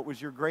what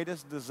was your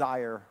greatest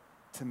desire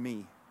to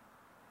me?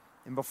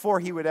 And before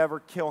he would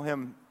ever kill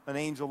him, an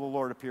angel of the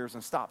Lord appears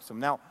and stops him.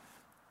 Now,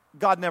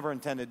 God never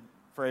intended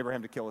for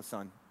Abraham to kill his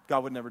son.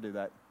 God would never do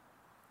that.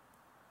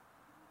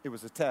 It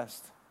was a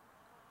test.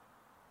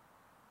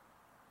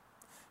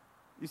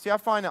 You see, I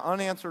find an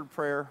unanswered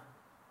prayer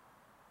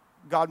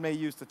God may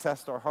use to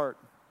test our heart.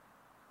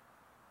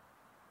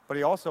 But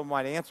he also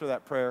might answer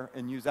that prayer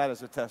and use that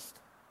as a test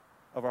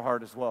of our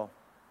heart as well.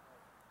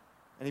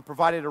 And he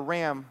provided a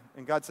ram,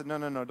 and God said, no,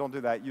 don't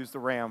do that. Use the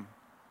ram.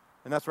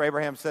 And that's where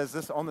Abraham says,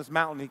 this on this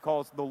mountain, he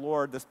calls the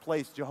Lord, this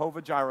place,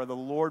 Jehovah Jireh. The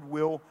Lord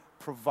will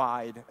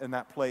provide in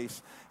that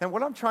place. And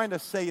what I'm trying to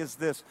say is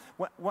this.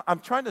 I'm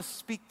trying to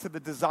speak to the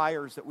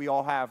desires that we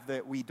all have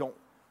that we don't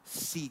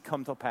see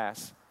come to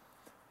pass.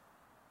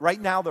 Right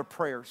now, they're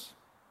prayers.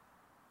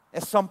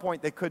 At some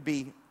point, they could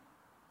be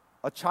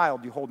a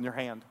child you hold in your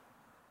hand.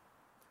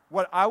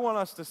 What I want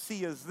us to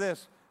see is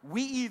this.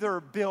 We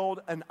either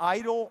build an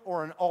idol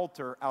or an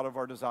altar out of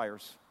our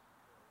desires.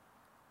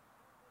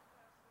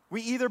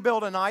 We either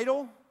build an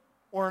idol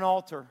or an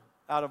altar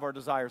out of our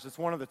desires. It's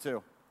one of the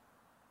two.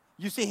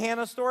 You see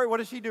Hannah's story? What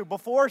does she do?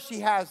 Before she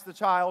has the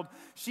child,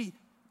 she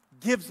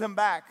gives him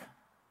back.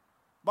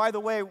 By the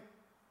way,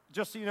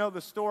 just so you know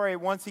the story,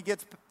 once he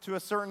gets to a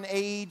certain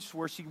age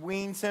where she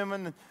weans him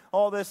and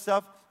all this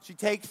stuff, she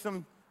takes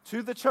him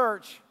to the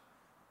church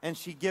and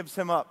she gives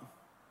him up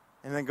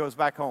and then goes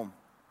back home.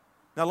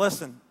 Now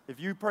listen, if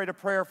you prayed a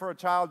prayer for a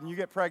child and you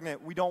get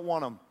pregnant, we don't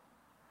want them.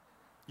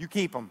 You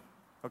keep them.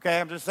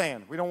 Okay, I'm just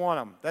saying, we don't want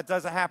them. That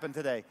doesn't happen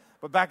today.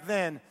 But back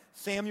then,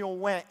 Samuel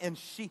went, and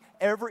she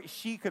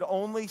could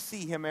only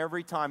see him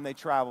every time they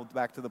traveled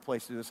back to the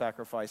place to do the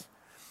sacrifice.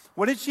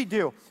 What did she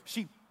do?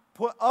 She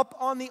put up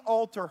on the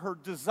altar her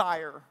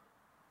desire.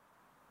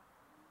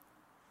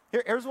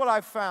 Here's what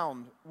I've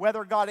found.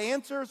 Whether God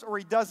answers or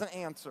he doesn't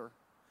answer,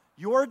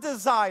 your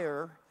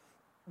desire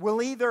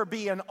will either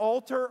be an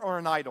altar or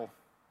an idol.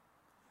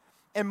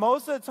 And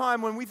most of the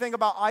time when we think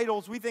about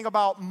idols, we think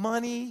about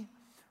money,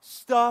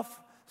 stuff,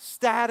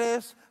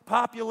 status,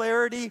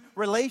 popularity,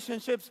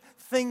 relationships,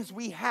 things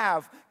we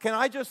have. Can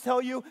I just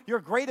tell you, your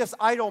greatest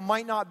idol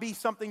might not be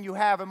something you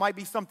have, it might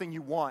be something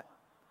you want.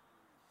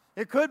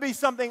 It could be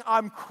something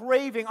I'm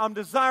craving, I'm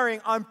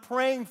desiring, I'm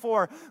praying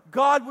for.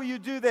 God, will you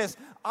do this?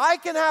 I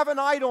can have an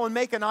idol and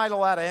make an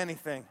idol out of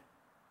anything,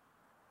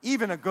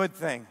 even a good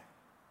thing.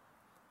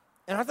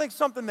 And I think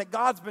something that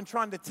God's been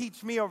trying to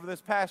teach me over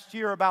this past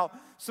year about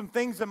some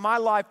things in my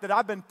life that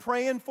I've been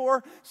praying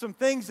for, some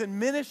things in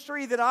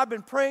ministry that I've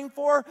been praying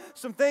for,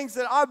 some things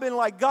that I've been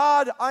like,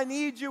 God, I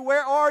need you.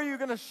 Where are you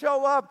going to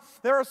show up?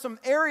 There are some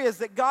areas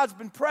that God's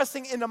been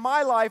pressing into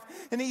my life,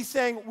 and he's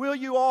saying, will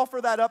you offer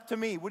that up to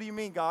me? What do you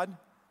mean, God?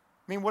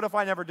 I mean, what if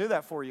I never do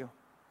that for you?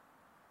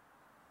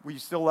 Will you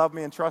still love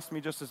me and trust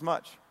me just as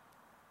much?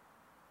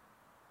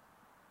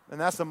 And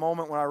that's the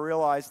moment when I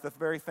realized the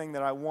very thing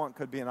that I want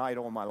could be an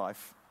idol in my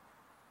life.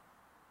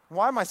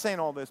 Why am I saying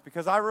all this?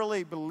 Because I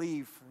really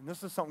believe, and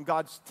this is something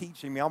God's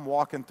teaching me, I'm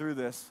walking through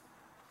this.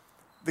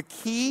 The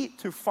key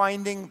to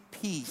finding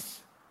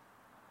peace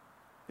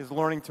is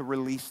learning to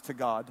release to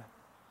God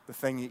the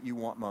thing that you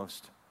want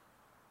most.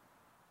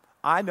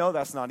 I know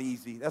that's not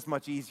easy. That's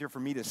much easier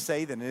for me to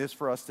say than it is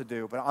for us to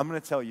do. But I'm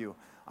going to tell you,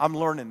 I'm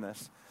learning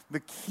this. The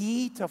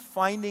key to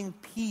finding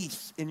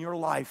peace in your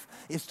life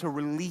is to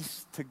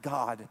release to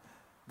God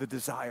the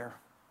desire.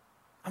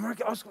 I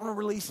just want to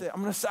release it. I'm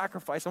going to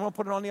sacrifice. I'm going to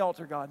put it on the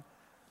altar, God.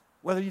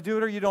 Whether you do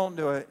it or you don't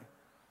do it,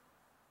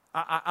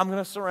 I'm going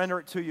to surrender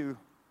it to you.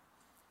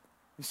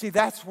 You see,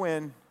 that's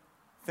when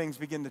things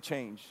begin to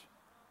change.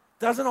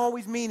 Doesn't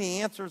always mean he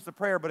answers the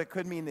prayer, but it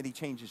could mean that he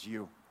changes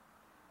you,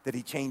 that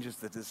he changes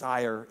the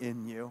desire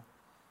in you.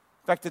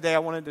 In fact, today I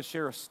wanted to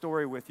share a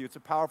story with you. It's a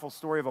powerful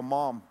story of a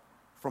mom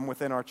from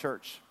within our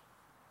church.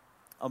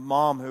 A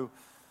mom who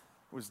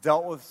was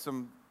dealt with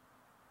some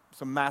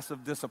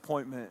massive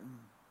disappointment,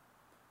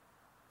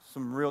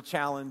 some real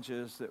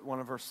challenges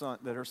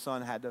that her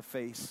son had to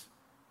face.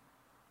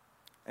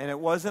 And it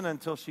wasn't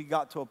until she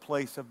got to a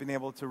place of being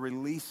able to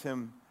release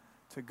him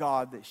to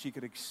God that she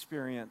could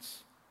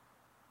experience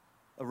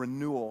a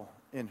renewal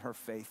in her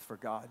faith for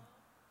God.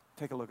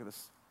 Take a look at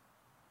this.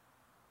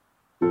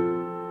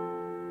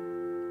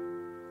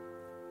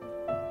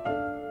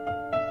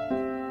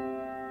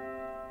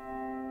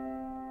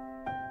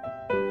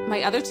 My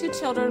My other two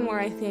children were,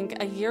 I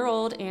think, a year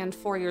old and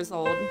 4 years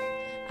old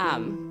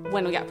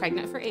when we got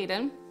pregnant for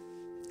Aiden.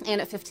 And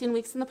at 15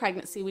 weeks in the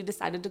pregnancy, we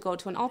decided to go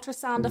to an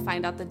ultrasound to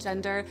find out the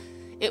gender.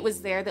 It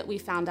was there that we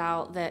found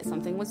out that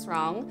something was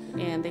wrong,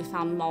 and they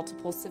found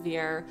multiple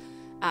severe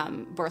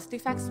birth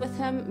defects with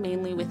him,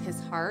 mainly with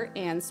his heart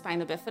and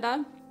spina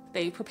bifida.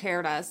 They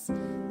prepared us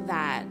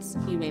that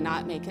he may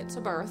not make it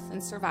to birth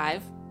and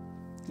survive.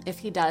 If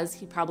he does,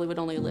 he probably would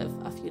only live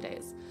a few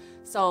days.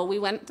 So we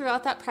went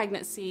throughout that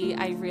pregnancy.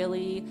 I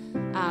really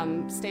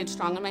stayed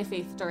strong in my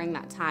faith during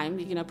that time,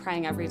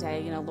 praying every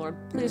day, Lord,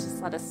 please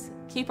just let us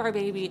keep our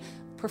baby,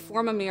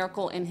 perform a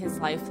miracle in his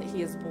life that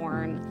he is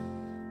born,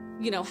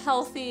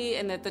 healthy,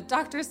 and that the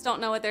doctors don't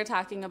know what they're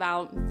talking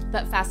about.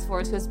 But fast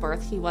forward to his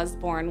birth, he was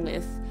born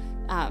with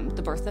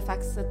the birth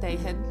defects that they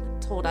had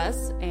told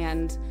us.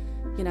 And,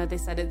 they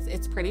said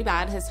it's pretty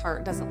bad. His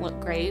heart doesn't look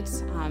great.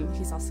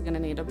 He's also going to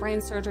need a brain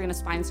surgery and a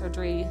spine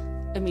surgery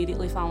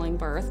immediately following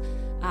birth.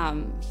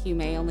 He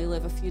may only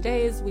live a few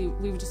days.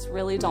 We just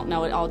really don't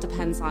know. It all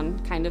depends on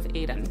kind of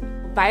Aiden.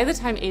 By the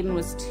time Aiden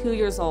was 2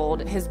 years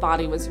old, his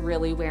body was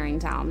really wearing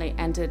down. They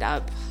ended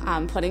up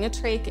putting a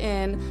trach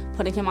in,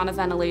 putting him on a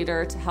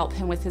ventilator to help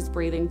him with his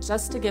breathing,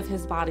 just to give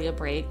his body a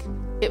break.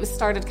 It was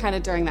started kind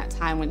of during that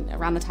time,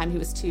 around the time he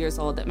was 2 years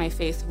old, that my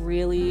faith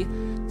really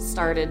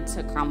started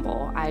to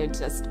crumble.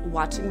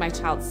 Watching my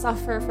child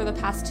suffer for the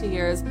past 2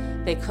 years,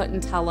 they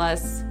couldn't tell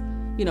us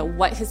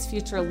what his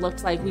future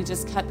looked like. We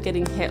just kept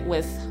getting hit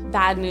with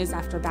bad news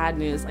after bad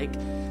news. Like,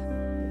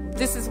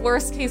 this is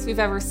worst case we've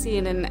ever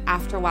seen. And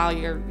after a while,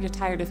 you're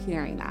tired of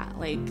hearing that.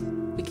 Like,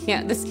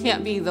 this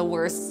can't be the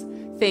worst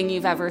thing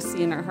you've ever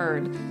seen or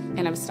heard.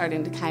 And I'm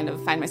starting to kind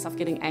of find myself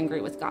getting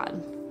angry with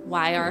God.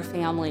 Why our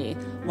family?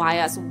 Why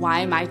us?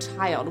 Why my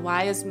child?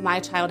 Why is my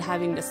child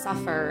having to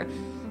suffer?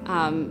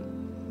 And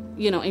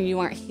you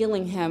aren't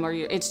healing him, or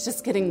it's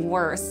just getting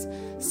worse.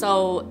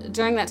 So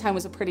during that time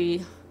was a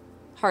pretty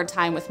hard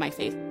time with my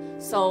faith.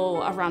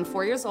 So around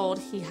 4 years old,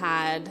 he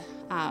had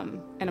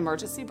an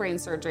emergency brain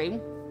surgery.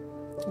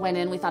 Went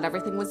in, we thought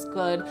everything was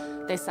good.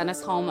 They sent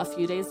us home a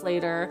few days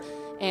later.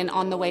 And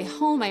on the way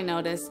home, I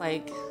noticed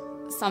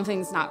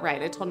something's not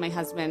right. I told my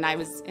husband, I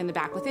was in the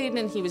back with Aiden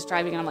and he was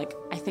driving, and I'm like,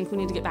 I think we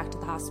need to get back to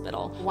the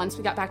hospital. Once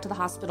we got back to the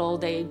hospital,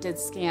 they did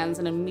scans,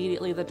 and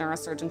immediately the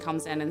neurosurgeon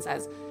comes in and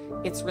says,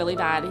 it's really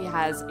bad. He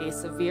has a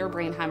severe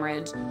brain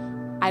hemorrhage.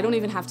 I don't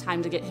even have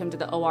time to get him to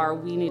the OR.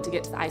 We need to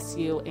get to the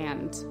ICU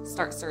and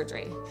start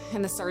surgery.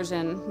 And the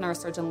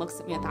neurosurgeon looks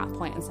at me at that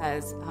point and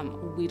says,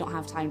 we don't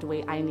have time to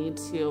wait. I need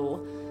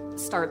to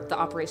start the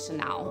operation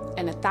now.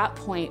 And at that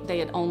point, they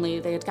had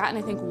gotten,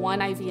 I think,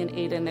 one IV in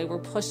Aiden. They were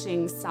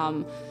pushing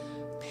some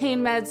pain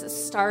meds,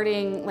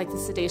 starting the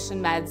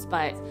sedation meds,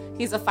 but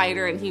he's a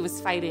fighter and he was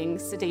fighting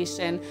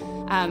sedation.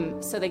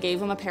 So they gave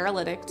him a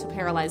paralytic to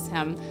paralyze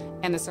him.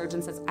 And the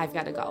surgeon says, I've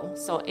got to go.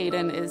 So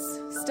Aiden is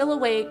still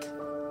awake,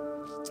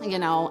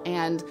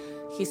 and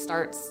he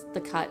starts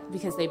the cut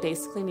because they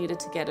basically needed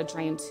to get a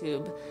drain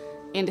tube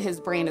into his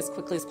brain as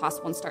quickly as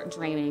possible and start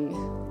draining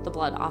the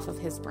blood off of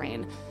his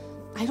brain.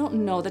 I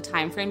don't know the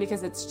time frame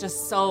because it's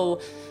just so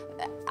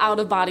out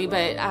of body,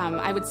 but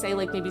I would say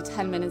maybe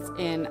 10 minutes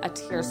in, a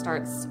tear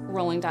starts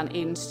rolling down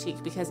Aiden's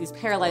cheek because he's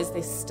paralyzed.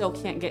 They still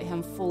can't get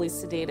him fully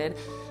sedated.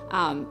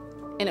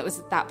 And it was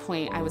at that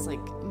point I was like,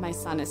 my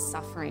son is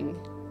suffering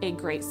a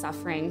great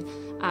suffering.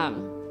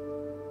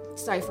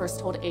 So I first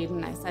told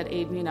Aiden, I said,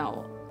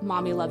 Aiden,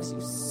 Mommy loves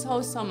you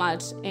so, so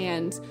much,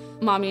 and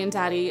Mommy and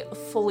Daddy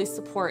fully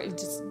support you.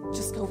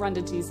 Just go run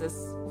to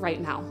Jesus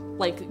right now.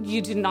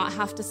 You do not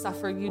have to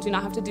suffer. You do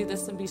not have to do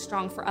this and be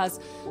strong for us.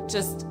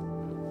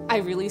 I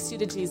release you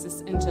to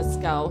Jesus and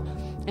just go.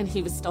 And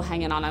he was still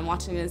hanging on. I'm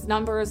watching his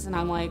numbers and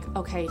I'm like,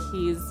 okay,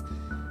 he's,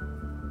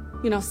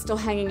 still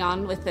hanging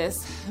on with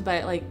this,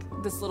 but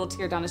this little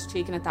tear down his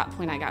cheek. And at that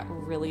point I got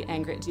really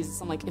angry at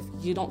Jesus. I'm like, if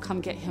you don't come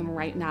get him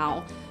right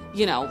now,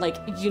 you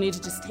need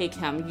to just take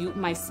him.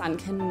 My son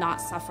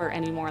cannot suffer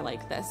anymore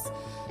like this.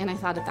 And I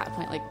thought at that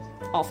point,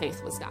 all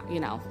faith was gone,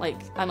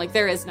 I'm like,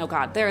 there is no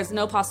God. There is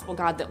no possible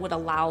God that would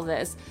allow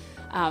this.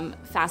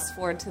 Fast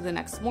forward to the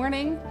next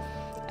morning.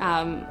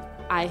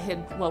 I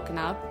had woken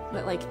up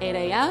at 8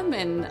 a.m.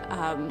 and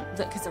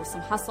because there was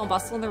some hustle and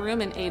bustle in the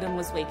room, and Aiden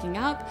was waking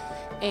up,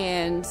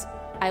 and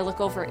I look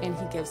over and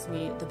he gives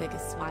me the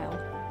biggest smile.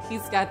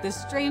 He's got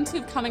this drain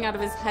tube coming out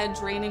of his head,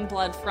 draining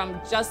blood from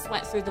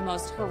went through the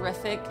most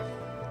horrific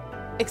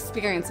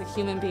experience a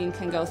human being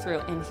can go through.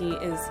 And he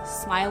is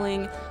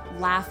smiling,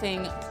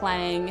 laughing,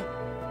 playing.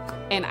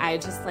 And I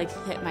just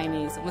hit my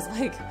knees and was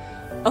like,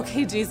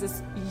 okay,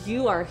 Jesus,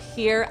 you are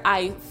here.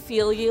 I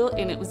feel you.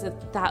 And it was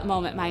at that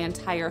moment, my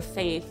entire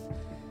faith,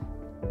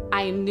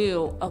 I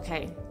knew,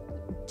 okay,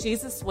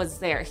 Jesus was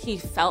there. He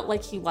felt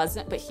like he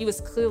wasn't, but he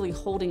was clearly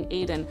holding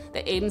Aiden,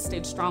 that Aiden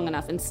stayed strong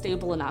enough and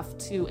stable enough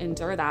to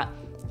endure that.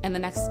 And the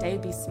next day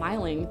be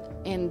smiling.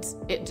 And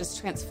it just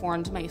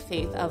transformed my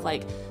faith of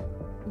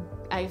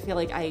I feel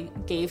like I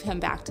gave him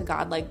back to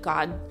God.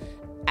 God,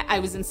 I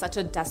was in such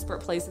a desperate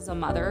place as a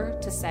mother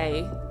to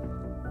say,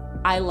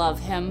 I love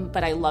him,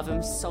 but I love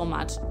him so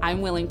much.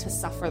 I'm willing to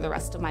suffer the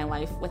rest of my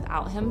life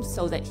without him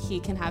so that he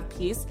can have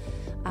peace.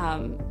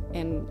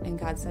 And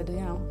God said,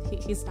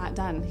 he's not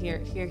done. Here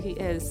he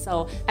is.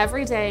 So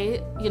every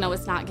day,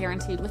 it's not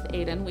guaranteed with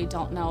Aiden. We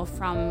don't know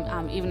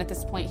from, even at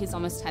this point, he's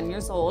almost 10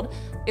 years old.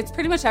 It's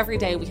pretty much every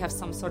day we have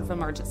some sort of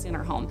emergency in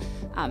our home.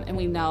 And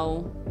we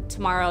know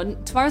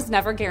tomorrow's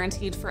never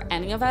guaranteed for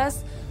any of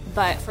us,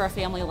 but for a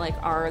family like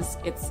ours,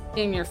 it's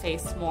in your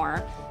face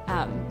more.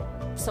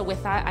 So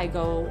with that, I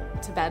go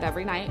to bed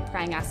every night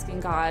praying, asking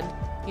God,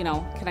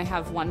 can I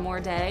have one more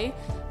day?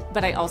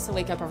 But I also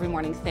wake up every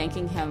morning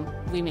thanking him.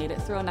 We made it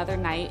through another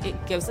night.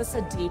 It gives us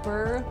a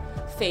deeper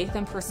faith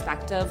and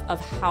perspective of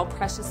how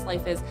precious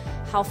life is,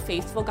 how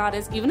faithful God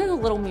is, even in the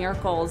little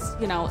miracles.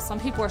 Some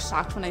people are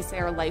shocked when I say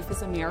our life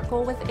is a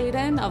miracle with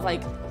Aiden,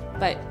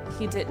 but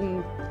he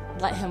didn't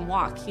let him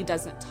walk. He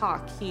doesn't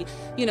talk.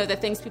 The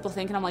things people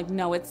think, and I'm like,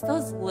 no, it's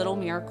those little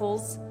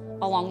miracles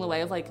along the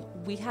way of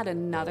we had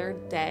another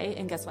day,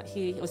 and guess what?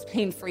 He was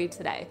pain-free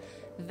today.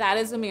 That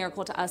is a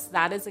miracle to us.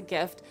 That is a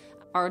gift.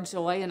 Our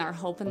joy and our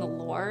hope in the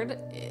Lord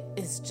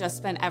has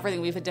just been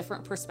everything. We have a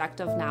different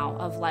perspective now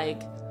of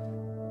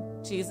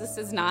Jesus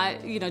is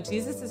not,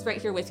 Jesus is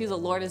right here with you. The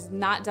Lord is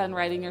not done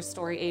writing your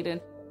story, Aiden.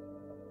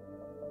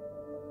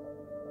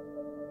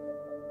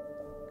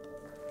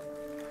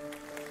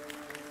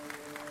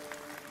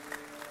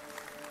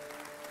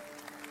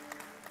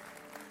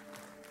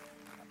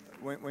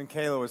 When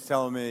Kayla was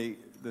telling me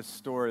this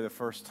story the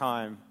first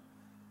time,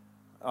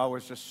 I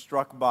was just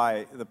struck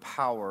by the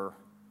power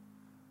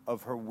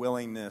of her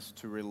willingness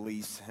to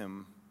release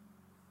him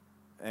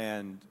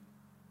and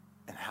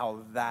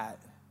how that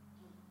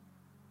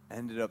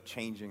ended up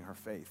changing her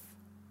faith.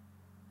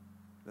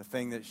 The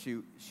thing that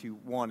she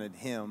wanted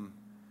him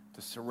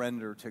to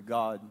surrender to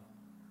God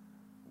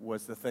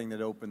was the thing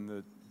that opened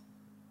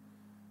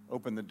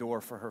the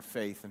door for her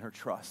faith and her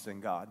trust in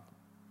God.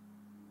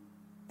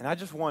 And I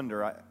just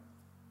wonder,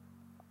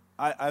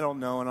 I don't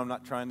know, and I'm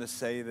not trying to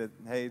say that,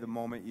 hey, the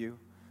moment you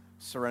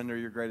surrender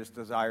your greatest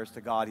desires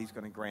to God, he's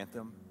going to grant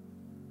them.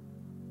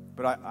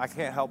 But I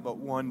can't help but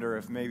wonder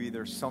if maybe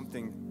there's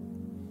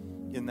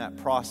something in that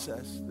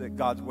process that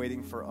God's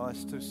waiting for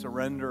us to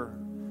surrender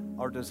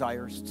our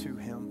desires to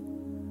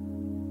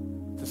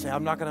him. To say,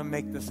 I'm not going to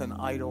make this an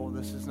idol.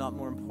 This is not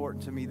more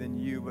important to me than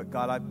you. But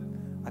God,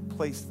 I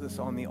place this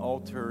on the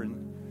altar.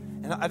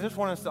 And I just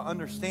want us to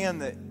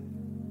understand that,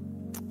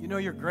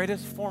 your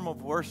greatest form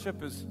of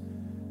worship is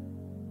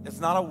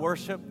not a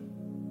worship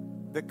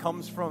that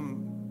comes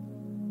from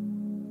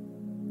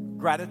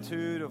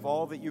gratitude of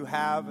all that you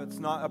have. It's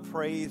not a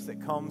praise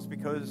that comes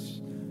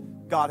because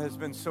God has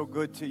been so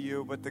good to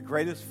you. But the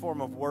greatest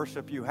form of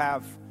worship you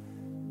have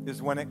is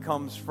when it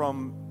comes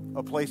from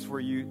a place where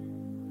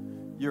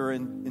you're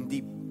in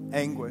deep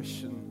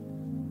anguish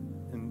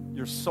and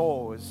your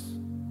soul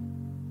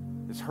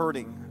is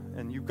hurting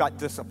and you've got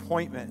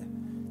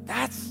disappointment.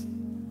 That's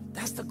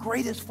the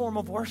greatest form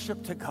of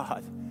worship to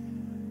God.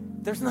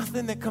 There's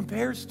nothing that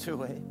compares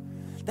to it.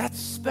 That's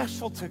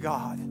special to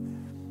God.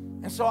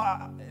 And so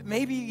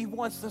maybe he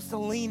wants us to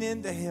lean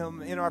into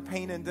him in our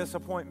pain and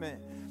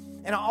disappointment.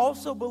 And I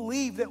also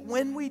believe that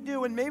when we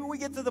do, and maybe we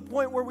get to the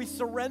point where we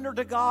surrender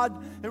to God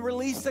and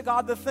release to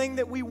God the thing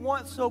that we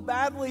want so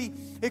badly,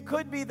 it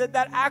could be that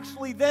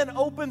actually then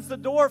opens the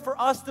door for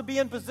us to be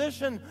in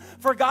position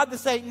for God to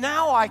say,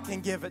 now I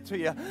can give it to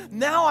you.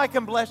 Now I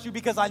can bless you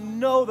because I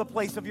know the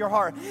place of your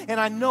heart. And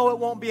I know it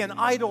won't be an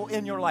idol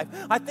in your life.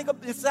 I think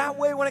it's that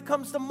way when it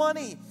comes to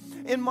money.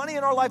 In money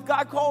in our life,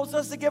 God calls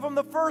us to give him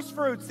the first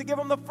fruits, to give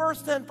him the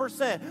first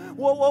 10%.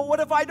 Well, what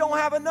if I don't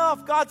have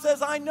enough? God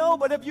says, I know,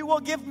 but if you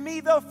will give me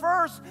the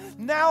first,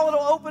 now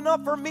it'll open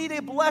up for me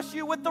to bless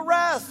you with the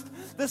rest.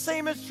 The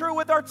same is true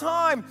with our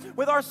time,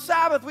 with our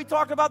Sabbath. We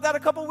talked about that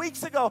a couple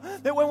weeks ago,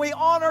 that when we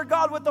honor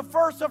God with the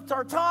first of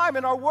our time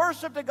and our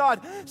worship to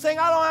God, saying,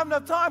 I don't have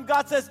enough time,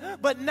 God says,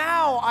 but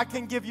now I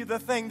can give you the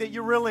thing that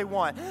you really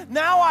want.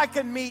 Now I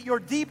can meet your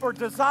deeper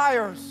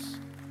desires.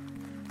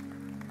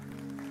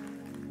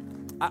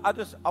 I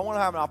want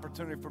to have an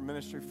opportunity for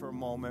ministry for a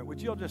moment.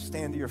 Would you all just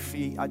stand to your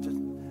feet?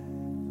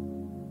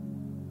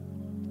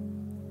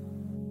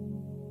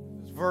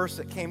 This verse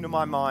that came to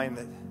my mind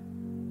that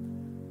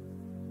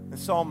in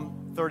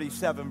Psalm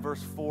 37,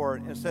 verse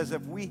 4, it says,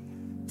 if we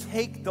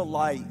take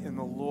delight in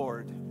the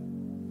Lord,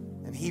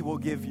 and he will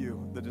give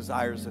you the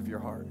desires of your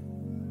heart.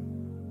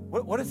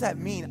 What does that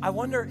mean? I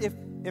wonder if,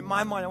 in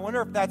my mind,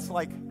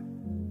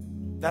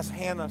 that's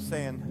Hannah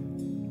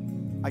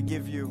saying, I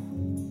give you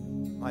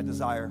my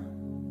desire.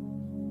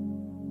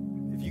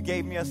 If you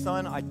gave me a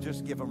son, I'd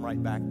just give him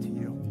right back to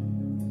you.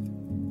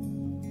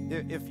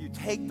 If you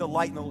take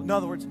delight in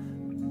other words,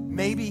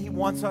 maybe he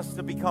wants us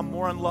to become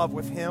more in love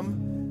with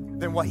him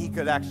than what he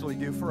could actually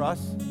do for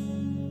us.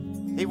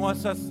 He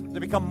wants us to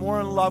become more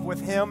in love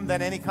with him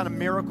than any kind of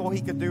miracle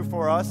he could do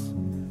for us.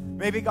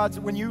 Maybe God's,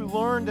 when you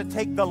learn to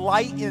take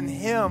delight in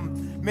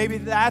him, maybe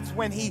that's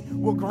when he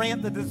will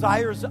grant the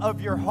desires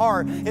of your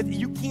heart.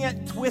 You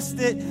can't twist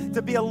it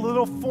to be a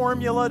little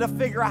formula to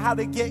figure out how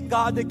to get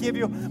God to give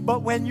you.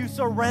 But when you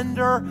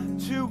surrender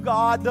to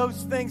God,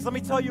 those things, let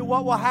me tell you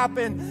what will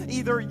happen.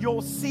 Either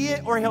you'll see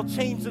it or he'll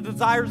change the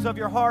desires of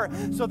your heart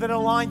so that it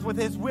aligns with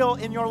his will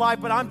in your life.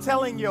 But I'm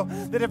telling you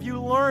that if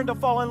you learn to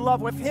fall in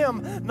love with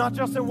him, not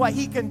just in what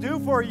he can do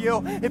for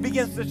you, it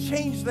begins to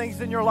change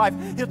things in your life.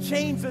 He'll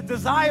change the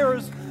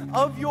desires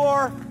of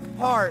your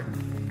heart.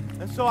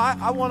 And so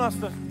I want us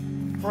to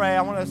pray.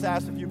 I want us to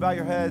ask if you bow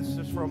your heads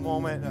just for a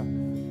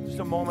moment, just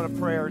a moment of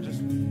prayer.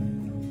 Just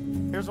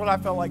here's what I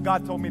felt like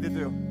God told me to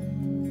do.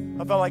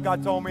 I felt like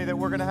God told me that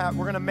we're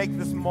gonna make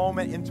this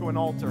moment into an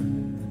altar.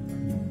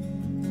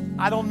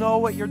 I don't know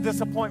what your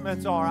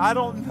disappointments are. I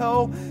don't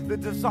know the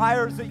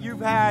desires that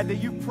you've had, that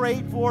you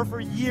prayed for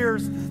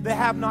years that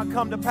have not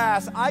come to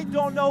pass. I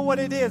don't know what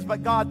it is,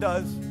 but God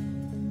does.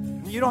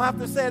 You don't have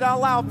to say it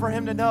out loud for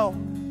him to know.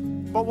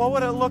 But what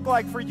would it look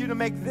like for you to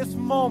make this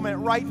moment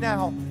right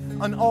now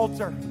an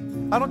altar?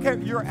 I don't care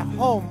if you're at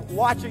home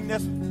watching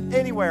this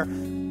anywhere.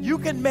 You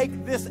can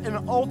make this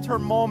an altar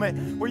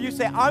moment where you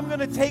say, I'm going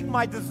to take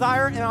my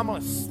desire and I'm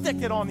going to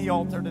stick it on the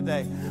altar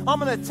today. I'm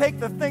going to take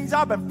the things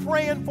I've been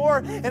praying for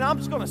and I'm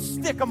just going to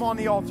stick them on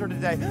the altar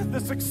today. The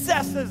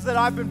successes that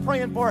I've been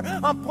praying for,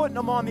 I'm putting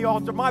them on the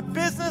altar. My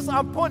business,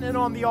 I'm putting it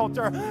on the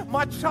altar.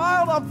 My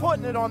child, I'm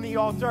putting it on the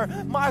altar.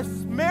 My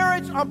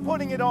marriage, I'm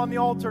putting it on the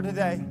altar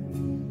today.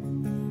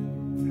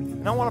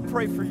 And I want to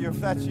pray for you if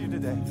that's you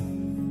today.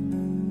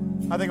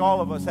 I think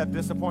all of us have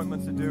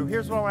disappointments to do.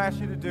 Here's what I want to ask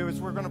you to do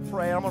is we're going to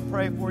pray. I'm going to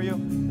pray for you.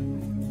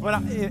 But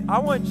I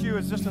want you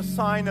as just a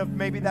sign of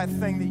maybe that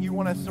thing that you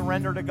want to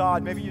surrender to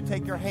God. Maybe you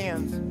take your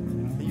hands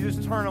and you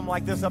just turn them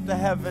like this up to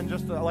heaven,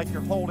 just like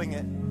you're holding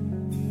it.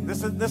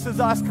 This is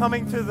us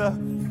coming to the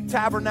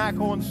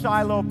tabernacle in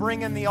Shiloh,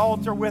 bringing the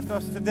altar with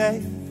us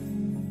today.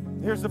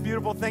 Here's the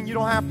beautiful thing. You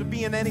don't have to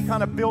be in any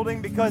kind of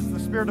building because the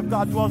Spirit of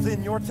God dwells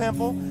in your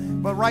temple.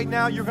 But right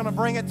now, you're going to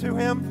bring it to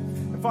him.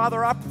 And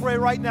Father, I pray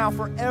right now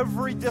for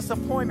every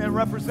disappointment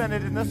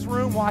represented in this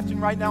room, watching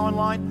right now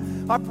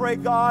online. I pray,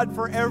 God,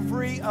 for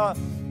every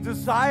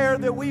desire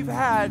that we've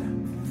had.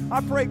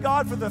 I pray,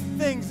 God, for the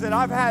things that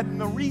I've had in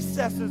the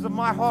recesses of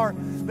my heart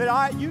that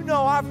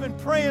I've been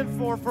praying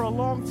for a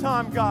long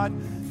time, God.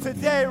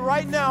 Today,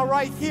 right now,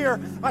 right here,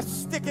 I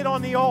stick it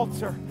on the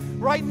altar.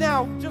 Right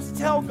now, just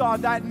tell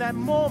God that in that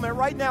moment,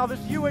 right now, this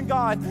you and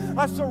God,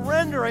 I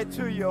surrender it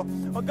to you.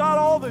 Oh God,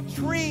 all the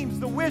dreams,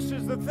 the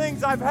wishes, the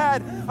things I've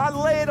had, I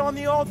lay it on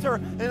the altar.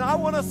 And I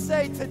want to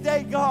say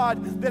today,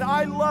 God, that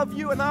I love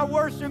you and I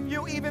worship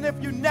you even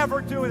if you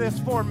never do this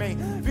for me.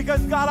 Because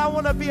God, I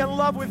want to be in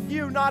love with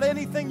you, not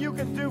anything you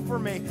can do for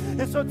me.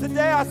 And so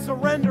today I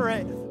surrender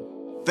it.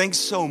 Thanks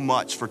so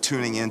much for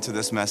tuning into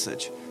this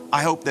message.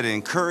 I hope that it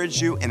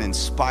encouraged you and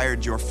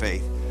inspired your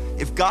faith.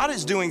 If God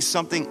is doing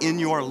something in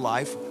your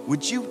life,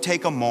 would you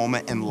take a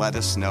moment and let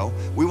us know?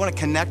 We want to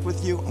connect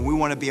with you and we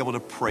want to be able to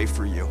pray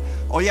for you.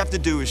 All you have to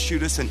do is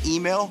shoot us an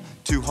email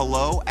to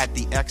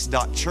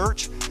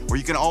hello@thex.church, or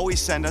you can always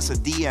send us a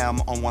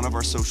DM on one of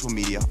our social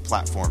media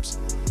platforms.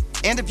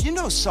 And if you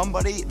know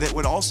somebody that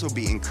would also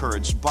be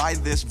encouraged by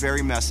this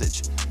very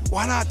message,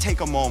 why not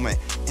take a moment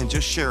and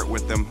just share it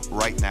with them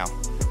right now?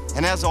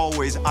 And as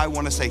always, I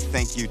want to say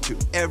thank you to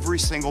every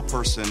single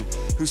person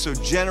who so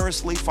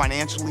generously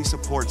financially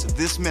supports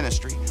this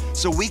ministry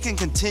so we can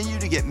continue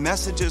to get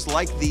messages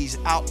like these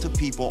out to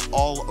people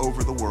all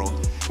over the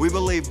world. We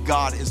believe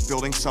God is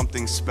building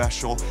something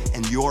special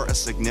and you're a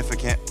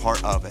significant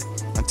part of it.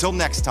 Until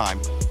next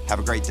time, have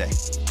a great day.